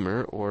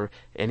tumor or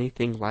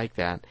anything like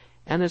that.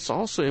 And it's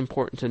also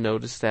important to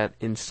notice that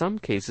in some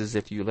cases,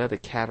 if you let a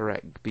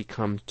cataract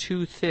become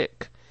too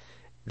thick,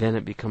 then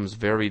it becomes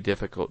very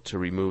difficult to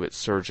remove it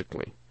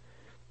surgically.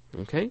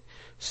 Okay,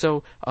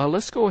 so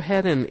let's go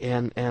ahead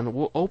and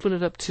we'll open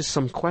it up to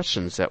some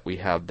questions that we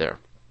have there.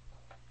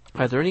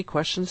 Are there any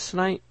questions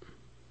tonight?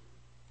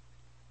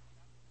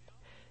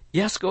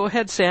 Yes, go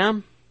ahead,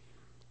 Sam.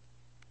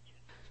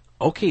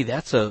 Okay,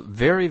 that's a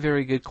very,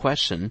 very good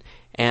question.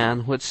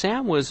 And what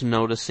Sam was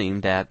noticing,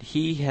 that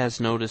he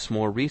has noticed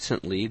more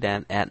recently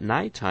that at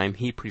nighttime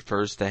he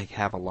prefers to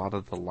have a lot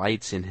of the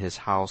lights in his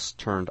house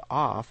turned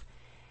off,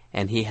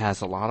 and he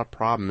has a lot of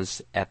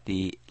problems at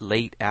the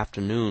late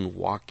afternoon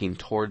walking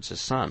towards the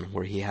sun,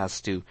 where he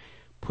has to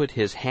put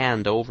his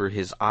hand over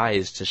his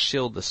eyes to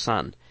shield the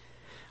sun.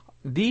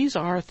 These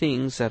are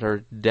things that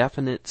are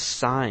definite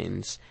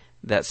signs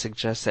that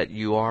suggest that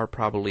you are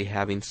probably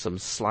having some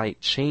slight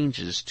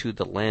changes to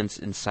the lens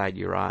inside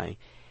your eye.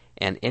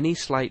 And any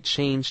slight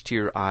change to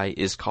your eye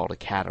is called a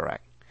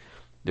cataract.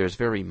 There's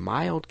very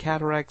mild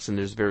cataracts and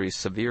there's very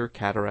severe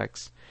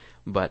cataracts,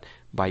 but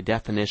by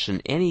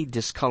definition, any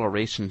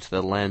discoloration to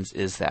the lens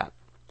is that.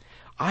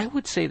 I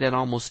would say that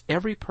almost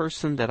every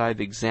person that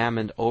I've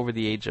examined over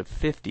the age of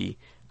 50,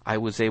 I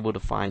was able to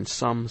find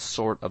some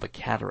sort of a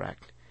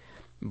cataract.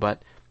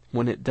 But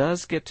when it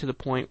does get to the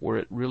point where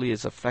it really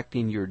is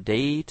affecting your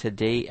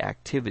day-to-day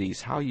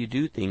activities, how you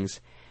do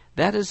things,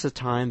 that is the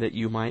time that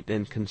you might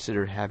then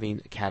consider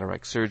having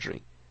cataract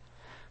surgery.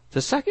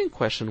 The second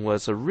question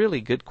was a really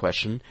good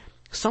question.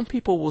 Some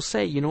people will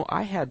say,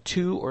 I had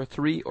 2 or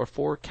 3 or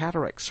 4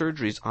 cataract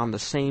surgeries on the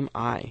same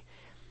eye.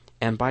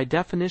 And by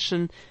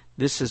definition,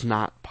 this is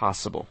not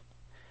possible.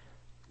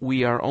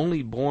 We are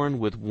only born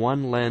with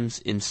one lens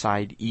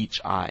inside each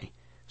eye,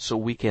 so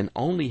we can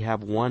only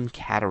have one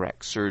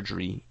cataract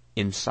surgery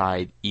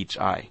inside each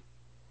eye.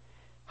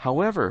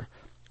 However,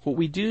 what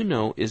we do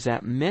know is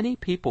that many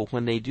people,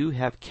 when they do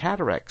have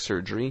cataract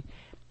surgery,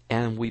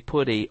 and we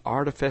put a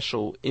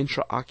artificial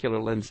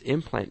intraocular lens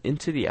implant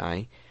into the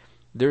eye,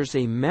 there's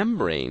a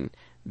membrane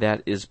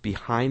that is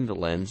behind the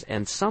lens,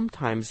 and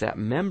sometimes that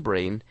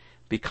membrane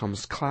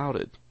becomes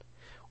clouded,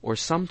 or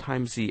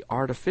sometimes the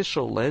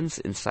artificial lens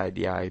inside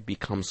the eye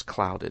becomes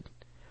clouded.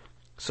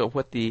 So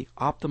what the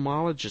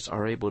ophthalmologists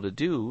are able to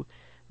do,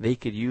 they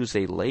could use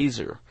a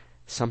laser,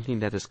 something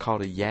that is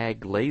called a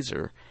YAG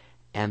laser,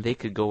 and they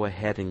could go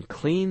ahead and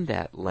clean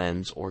that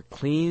lens or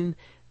clean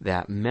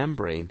that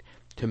membrane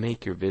to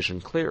make your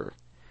vision clearer.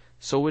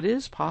 So it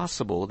is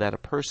possible that a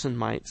person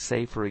might,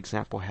 say, for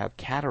example, have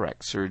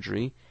cataract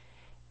surgery,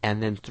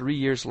 and then 3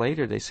 years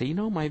later they say,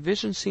 my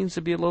vision seems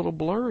to be a little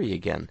blurry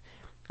again.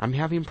 I'm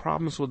having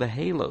problems with the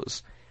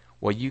halos.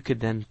 Well, you could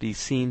then be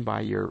seen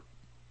by your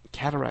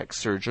cataract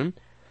surgeon,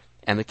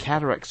 and the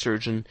cataract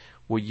surgeon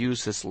will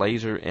use this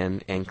laser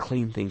and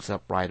clean things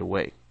up right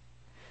away.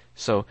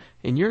 So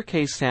in your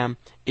case, Sam,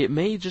 it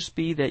may just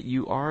be that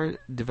you are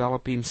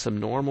developing some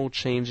normal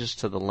changes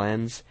to the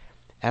lens.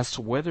 As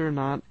to whether or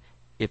not,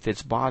 if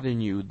it's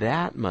bothering you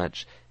that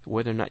much,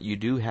 whether or not you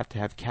do have to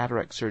have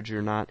cataract surgery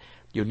or not,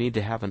 you'll need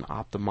to have an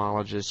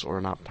ophthalmologist or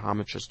an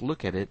optometrist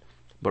look at it.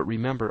 But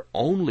remember,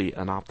 only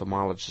an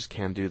ophthalmologist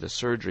can do the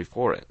surgery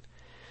for it.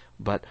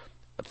 But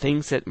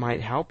things that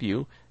might help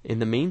you in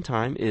the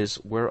meantime is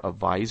wear a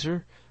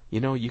visor.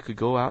 You could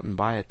go out and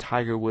buy a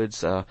Tiger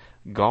Woods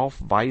golf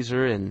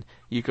visor, and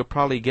you could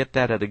probably get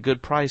that at a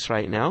good price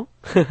right now.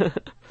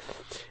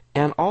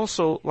 And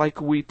also,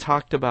 like we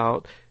talked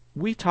about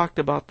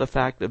the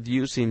fact of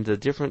using the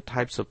different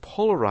types of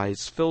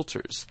polarized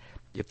filters.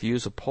 If you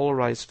use a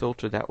polarized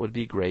filter, that would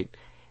be great.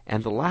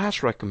 And the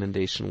last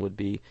recommendation would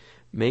be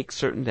make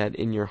certain that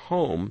in your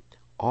home,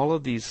 all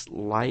of these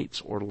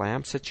lights or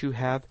lamps that you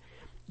have,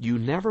 you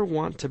never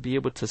want to be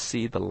able to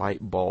see the light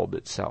bulb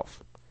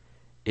itself.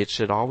 It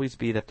should always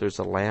be that there's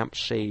a lamp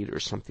shade or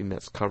something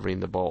that's covering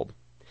the bulb.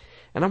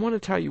 And I want to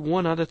tell you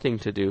one other thing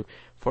to do.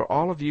 For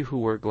all of you who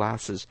wear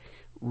glasses,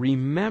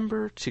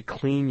 remember to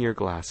clean your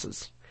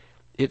glasses.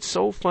 It's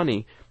so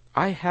funny.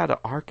 I had an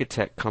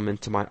architect come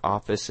into my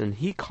office, and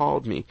he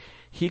called me.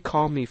 He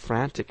called me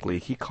frantically.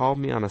 He called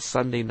me on a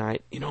Sunday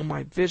night.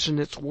 My vision,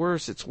 it's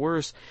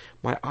worse.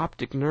 My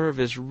optic nerve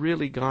has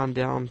really gone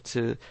down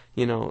to,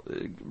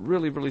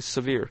 really, really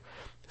severe.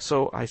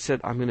 So I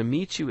said, I'm going to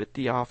meet you at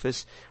the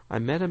office. I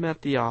met him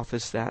at the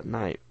office that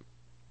night.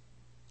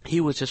 He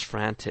was just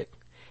frantic,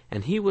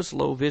 and he was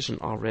low vision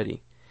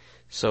already.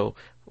 So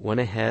went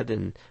ahead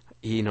and,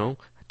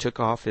 took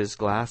off his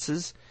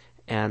glasses,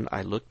 and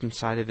I looked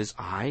inside of his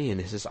eye, and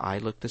his eye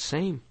looked the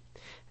same.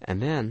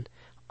 And then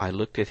I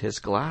looked at his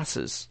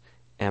glasses,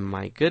 and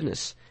my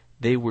goodness,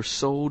 they were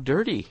so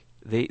dirty.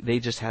 They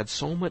just had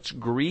so much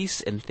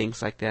grease and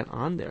things like that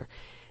on there.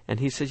 And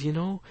he said,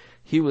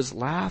 he was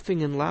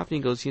laughing and laughing.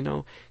 He goes,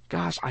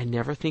 gosh, I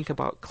never think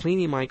about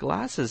cleaning my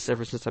glasses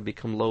ever since I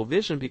become low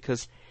vision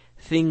because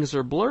things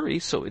are blurry,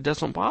 so it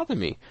doesn't bother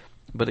me.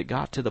 But it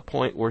got to the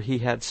point where he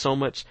had so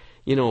much,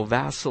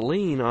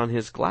 Vaseline on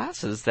his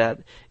glasses that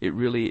it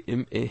really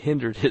it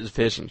hindered his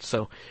vision.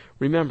 So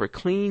remember,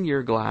 clean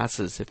your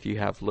glasses if you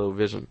have low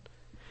vision.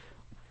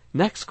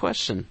 Next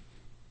question.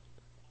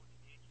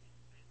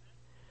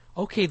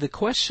 Okay, the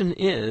question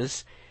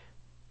is,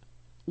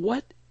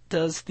 what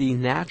does the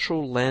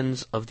natural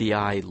lens of the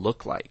eye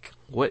look like?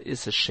 What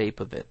is the shape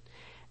of it?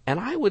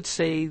 And I would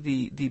say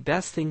the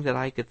best thing that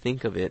I could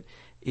think of it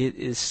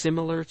is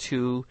similar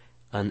to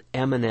an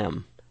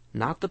M&M.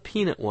 Not the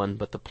peanut one,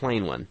 but the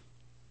plain one.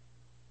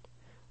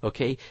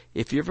 Okay,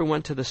 if you ever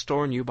went to the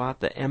store and you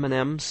bought the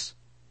M&Ms,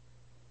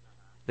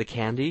 the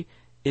candy,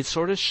 it's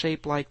sort of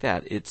shaped like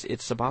that.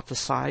 It's about the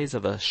size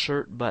of a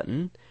shirt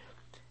button,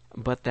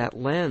 but that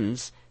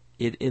lens,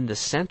 in the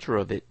center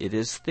of it, it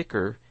is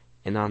thicker,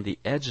 and on the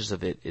edges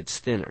of it, it's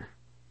thinner.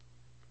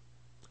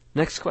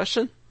 Next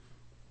question?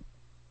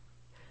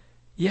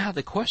 Yeah,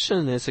 the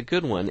question is a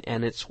good one,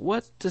 and it's,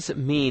 what does it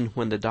mean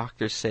when the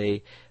doctors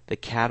say the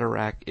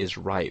cataract is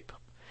ripe?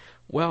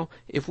 Well,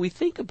 if we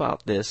think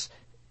about this,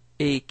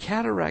 a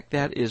cataract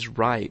that is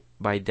ripe,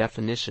 by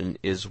definition,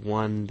 is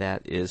one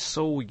that is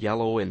so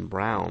yellow and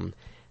brown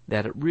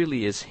that it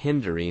really is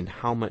hindering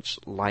how much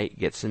light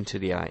gets into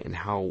the eye and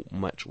how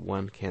much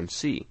one can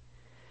see.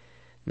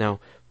 Now,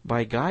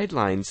 by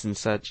guidelines and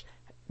such,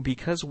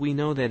 because we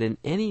know that in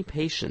any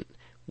patient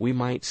we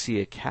might see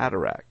a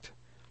cataract,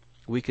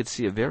 we could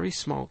see a very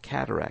small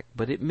cataract,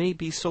 but it may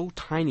be so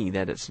tiny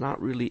that it's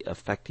not really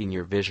affecting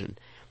your vision.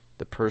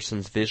 The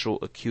person's visual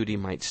acuity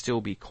might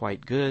still be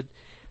quite good.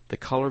 The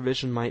color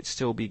vision might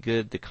still be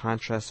good. The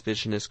contrast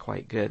vision is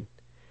quite good.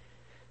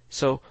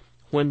 So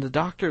when the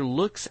doctor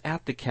looks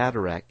at the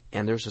cataract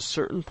and there's a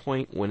certain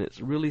point when it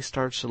really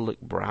starts to look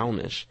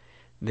brownish,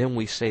 then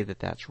we say that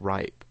that's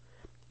ripe.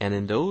 And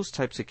in those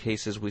types of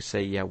cases, we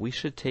say, yeah, we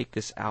should take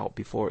this out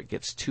before it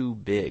gets too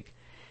big.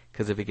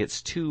 Because if it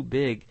gets too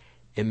big,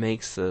 it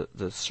makes the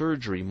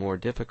surgery more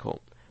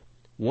difficult.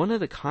 One of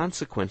the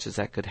consequences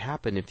that could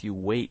happen if you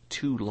wait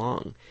too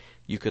long,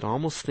 you could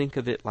almost think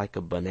of it like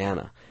a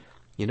banana.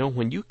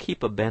 When you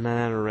keep a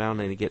banana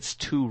around and it gets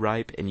too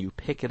ripe and you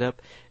pick it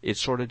up, it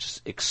sort of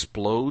just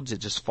explodes. It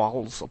just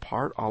falls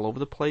apart all over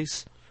the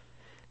place.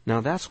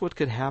 Now that's what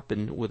could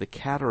happen with a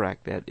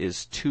cataract that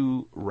is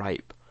too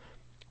ripe.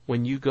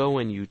 When you go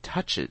and you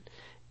touch it,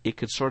 it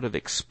could sort of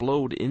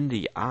explode in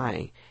the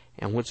eye.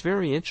 And what's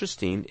very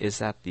interesting is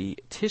that the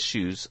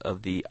tissues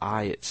of the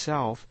eye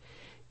itself,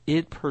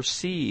 it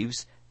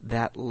perceives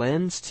that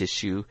lens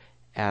tissue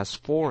as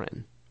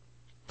foreign.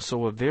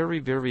 So a very,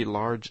 very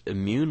large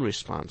immune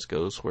response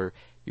goes where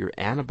your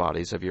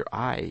antibodies of your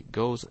eye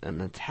goes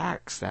and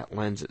attacks that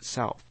lens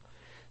itself.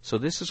 So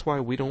this is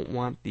why we don't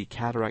want the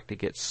cataract to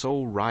get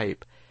so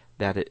ripe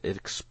that it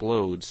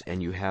explodes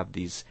and you have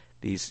these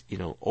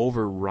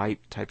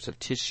overripe types of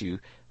tissue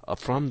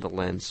from the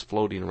lens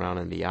floating around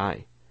in the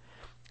eye.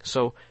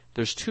 So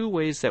there's two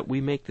ways that we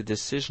make the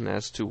decision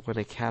as to when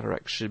a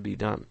cataract should be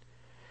done.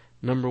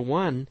 Number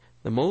one,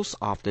 the most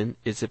often,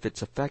 is if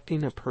it's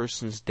affecting a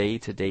person's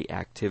day-to-day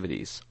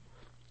activities.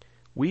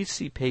 We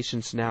see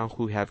patients now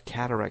who have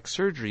cataract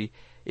surgery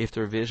if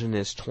their vision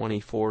is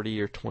 20/40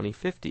 or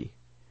 20/50.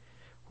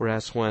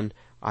 Whereas when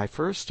I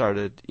first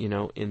started,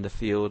 in the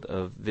field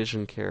of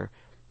vision care,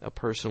 a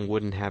person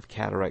wouldn't have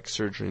cataract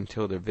surgery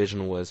until their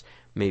vision was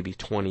maybe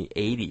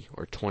 20/80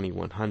 or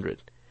 20/100.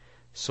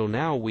 So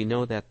now we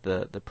know that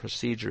the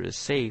procedure is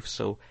safe,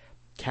 so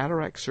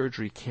cataract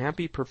surgery can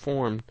be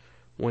performed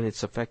when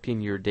it's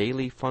affecting your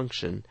daily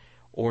function,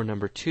 or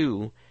number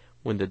two,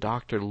 when the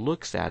doctor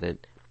looks at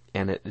it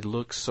and it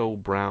looks so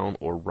brown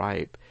or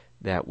ripe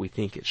that we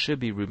think it should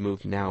be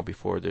removed now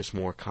before there's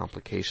more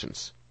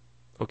complications.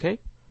 Okay?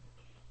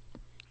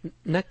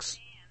 Next.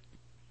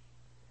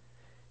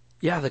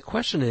 Yeah, the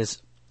question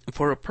is,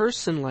 for a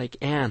person like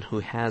Anne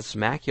who has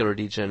macular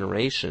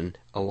degeneration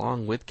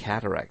along with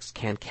cataracts,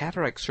 can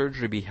cataract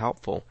surgery be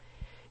helpful?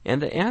 And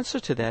the answer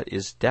to that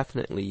is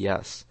definitely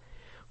yes.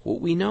 What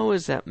we know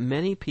is that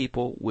many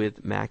people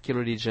with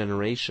macular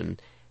degeneration,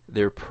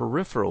 their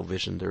peripheral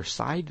vision, their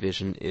side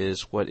vision,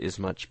 is what is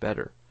much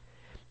better.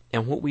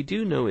 And what we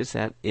do know is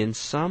that in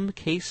some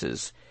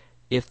cases,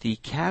 if the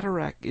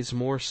cataract is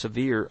more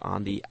severe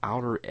on the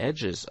outer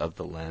edges of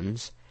the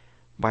lens,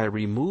 by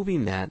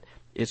removing that,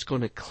 it's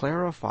going to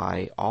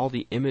clarify all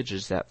the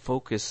images that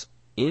focus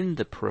in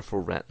the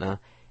peripheral retina,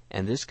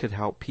 and this could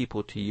help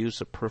people to use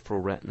the peripheral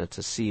retina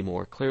to see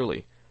more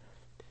clearly.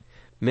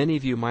 Many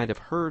of you might have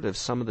heard of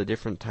some of the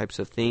different types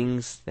of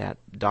things that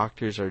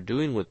doctors are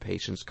doing with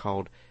patients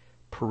called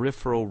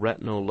peripheral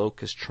retinal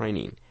locus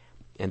training.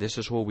 And this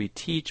is where we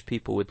teach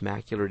people with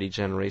macular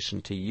degeneration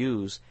to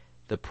use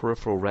the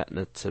peripheral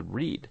retina to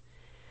read.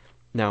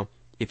 Now,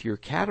 if your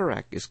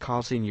cataract is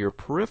causing your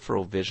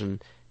peripheral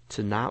vision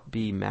to not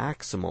be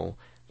maximal,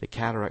 the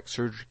cataract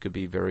surgery could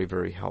be very,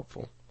 very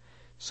helpful.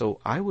 So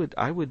I would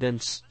then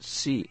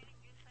see.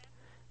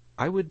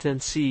 I would then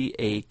see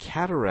a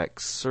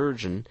cataract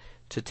surgeon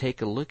to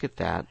take a look at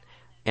that,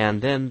 and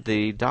then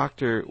the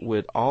doctor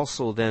would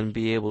also then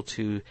be able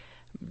to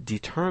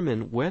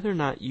determine whether or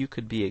not you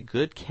could be a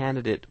good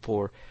candidate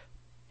for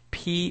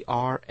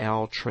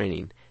PRL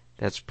training.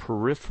 That's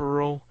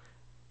peripheral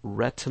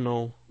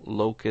retinal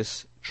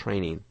locus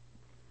training.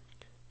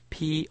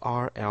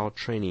 PRL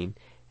training,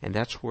 and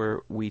that's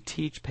where we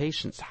teach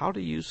patients how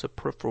to use the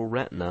peripheral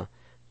retina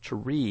to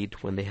read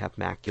when they have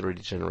macular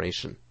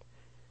degeneration.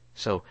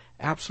 So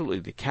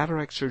absolutely, the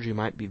cataract surgery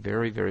might be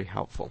very, very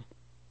helpful.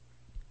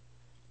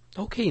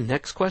 Okay,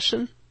 next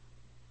question.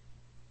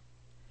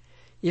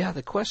 Yeah,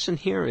 the question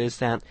here is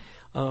that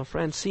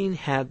Francine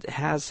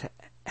has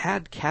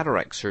had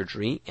cataract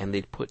surgery, and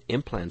they put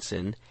implants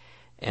in,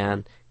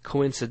 and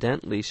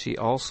coincidentally she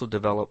also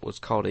developed what's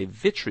called a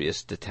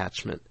vitreous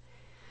detachment.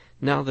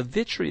 Now the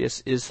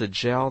vitreous is the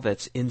gel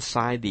that's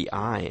inside the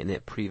eye, and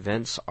it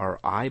prevents our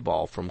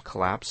eyeball from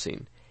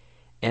collapsing.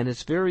 And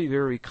it's very,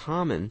 very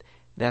common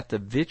that the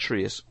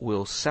vitreous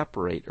will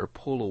separate or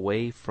pull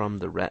away from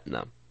the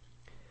retina.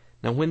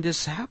 Now when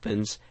this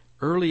happens,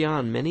 early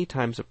on, many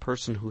times a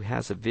person who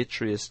has a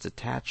vitreous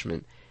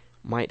detachment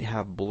might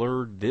have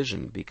blurred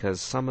vision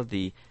because some of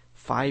the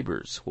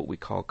fibers, what we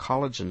call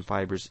collagen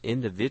fibers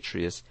in the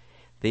vitreous,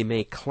 they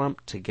may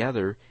clump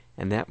together,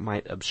 and that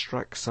might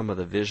obstruct some of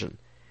the vision.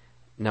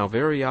 Now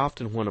very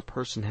often when a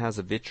person has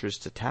a vitreous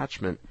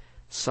detachment,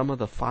 some of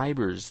the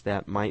fibers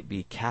that might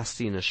be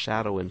casting a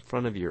shadow in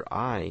front of your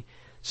eye,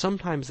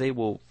 sometimes they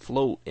will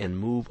float and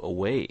move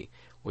away,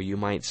 or you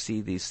might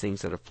see these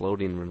things that are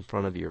floating in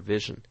front of your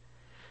vision.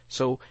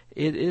 So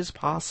it is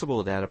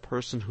possible that a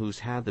person who's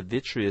had the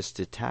vitreous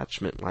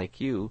detachment like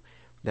you,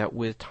 that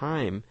with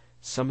time,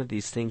 some of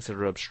these things that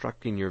are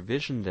obstructing your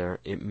vision there,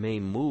 it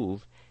may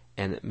move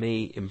and it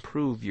may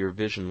improve your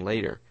vision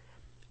later.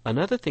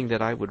 Another thing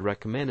that I would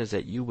recommend is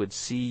that you would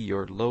see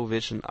your low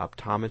vision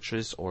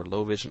optometrist or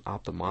low vision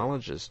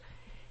ophthalmologist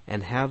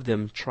and have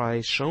them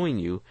try showing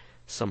you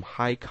some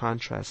high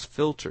contrast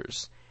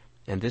filters.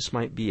 And this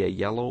might be a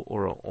yellow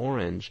or an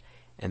orange,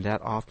 and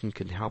that often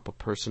can help a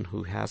person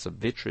who has a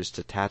vitreous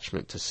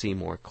detachment to see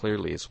more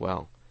clearly as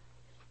well.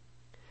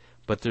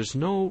 But there's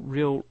no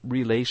real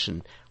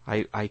relation.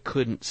 I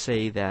couldn't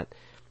say that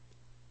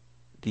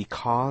the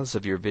cause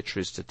of your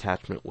vitreous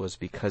detachment was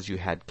because you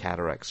had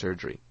cataract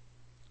surgery.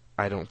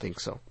 I don't think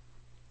so.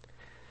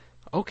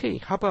 Okay,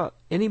 how about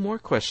any more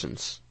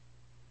questions?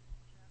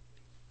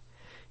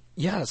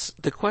 Yes,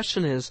 the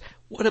question is,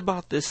 what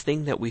about this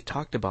thing that we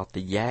talked about,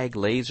 the YAG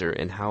laser,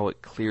 and how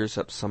it clears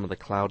up some of the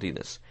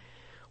cloudiness?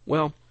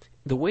 Well,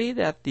 the way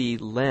that the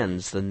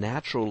lens, the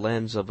natural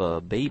lens of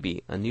a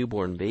baby, a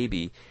newborn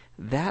baby,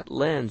 that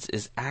lens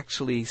is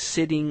actually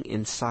sitting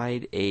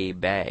inside a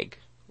bag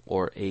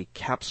or a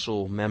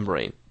capsule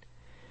membrane.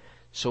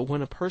 So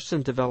when a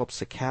person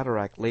develops a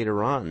cataract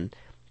later on,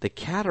 the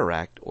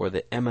cataract, or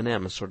the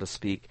M&M, so to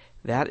speak,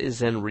 that is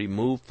then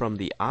removed from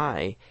the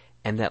eye,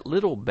 and that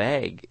little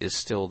bag is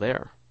still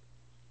there.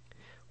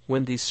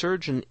 When the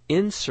surgeon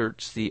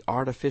inserts the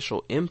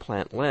artificial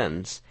implant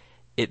lens,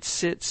 it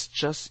sits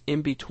just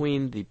in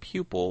between the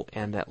pupil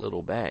and that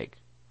little bag.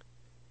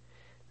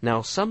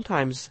 Now,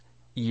 sometimes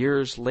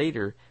years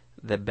later,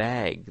 the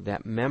bag,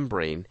 that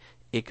membrane,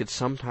 it could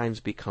sometimes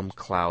become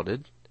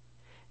clouded.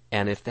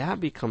 And if that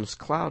becomes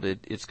clouded,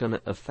 it's going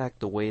to affect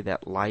the way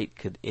that light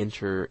could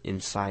enter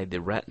inside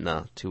the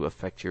retina to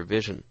affect your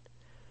vision.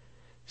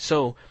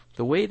 So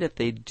the way that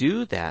they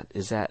do that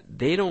is that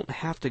they don't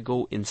have to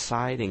go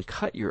inside and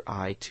cut your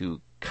eye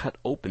to cut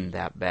open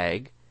that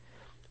bag.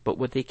 But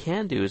what they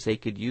can do is they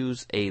could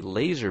use a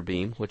laser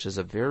beam, which is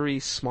a very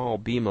small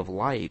beam of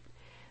light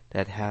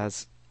that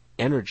has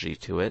energy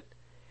to it.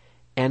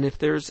 And if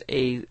there's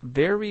a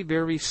very,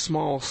 very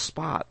small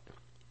spot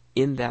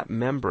in that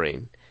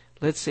membrane,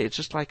 let's say it's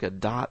just like a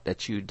dot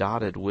that you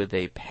dotted with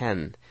a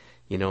pen,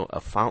 a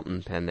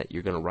fountain pen that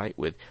you're going to write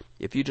with.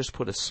 If you just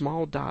put a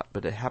small dot,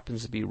 but it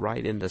happens to be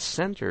right in the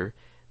center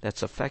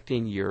that's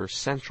affecting your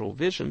central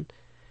vision,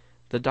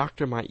 the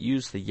doctor might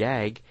use the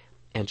YAG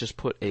and just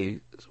put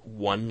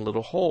one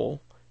little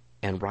hole,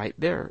 and right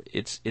there,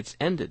 it's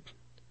ended.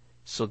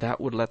 So that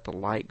would let the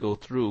light go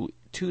through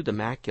to the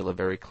macula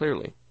very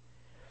clearly.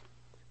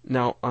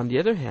 Now, on the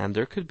other hand,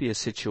 there could be a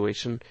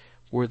situation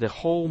where the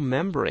whole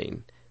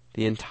membrane,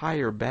 the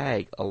entire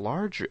bag, a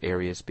larger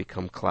areas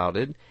become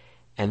clouded,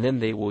 and then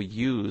they will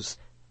use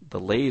the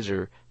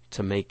laser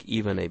to make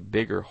even a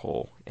bigger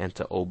hole and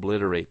to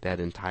obliterate that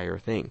entire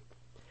thing.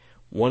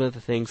 One of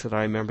the things that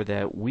I remember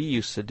that we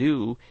used to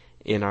do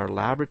in our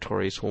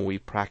laboratories when we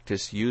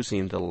practiced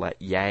using the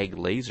YAG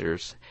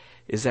lasers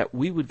is that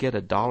we would get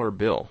a dollar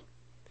bill,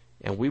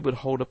 and we would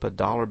hold up a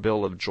dollar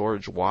bill of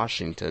George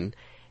Washington,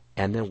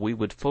 and then we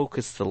would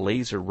focus the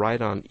laser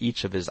right on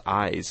each of his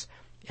eyes,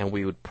 and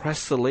we would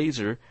press the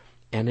laser,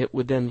 and it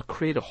would then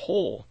create a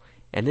hole,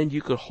 and then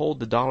you could hold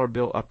the dollar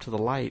bill up to the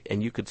light,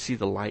 and you could see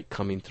the light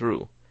coming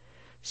through.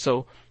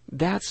 So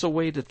that's a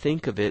way to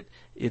think of it.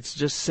 It's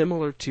just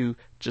similar to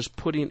just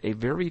putting a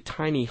very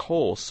tiny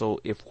hole. So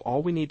if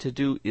all we need to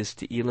do is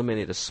to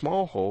eliminate a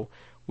small hole,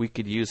 we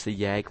could use the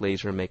YAG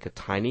laser and make a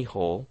tiny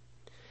hole.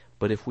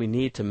 But if we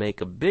need to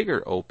make a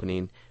bigger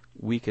opening,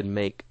 we can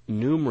make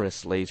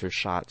numerous laser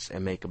shots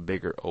and make a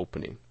bigger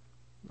opening.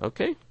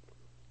 Okay?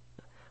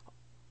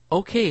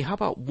 Okay, how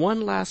about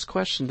one last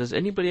question? Does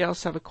anybody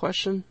else have a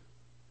question?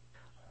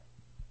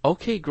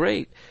 Okay,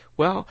 great.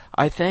 Well,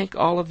 I thank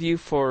all of you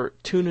for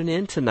tuning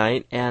in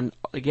tonight. And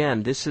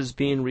again, this is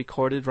being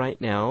recorded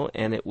right now,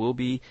 and it will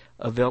be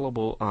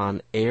available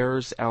on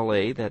AIRS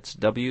LA. That's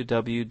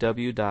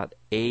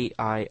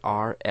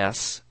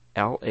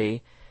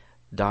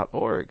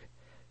www.airsla.org.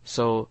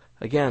 So,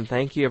 again,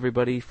 thank you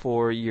everybody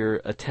for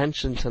your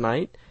attention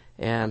tonight,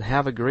 and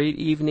have a great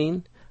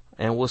evening,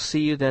 and we'll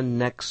see you then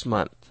next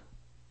month.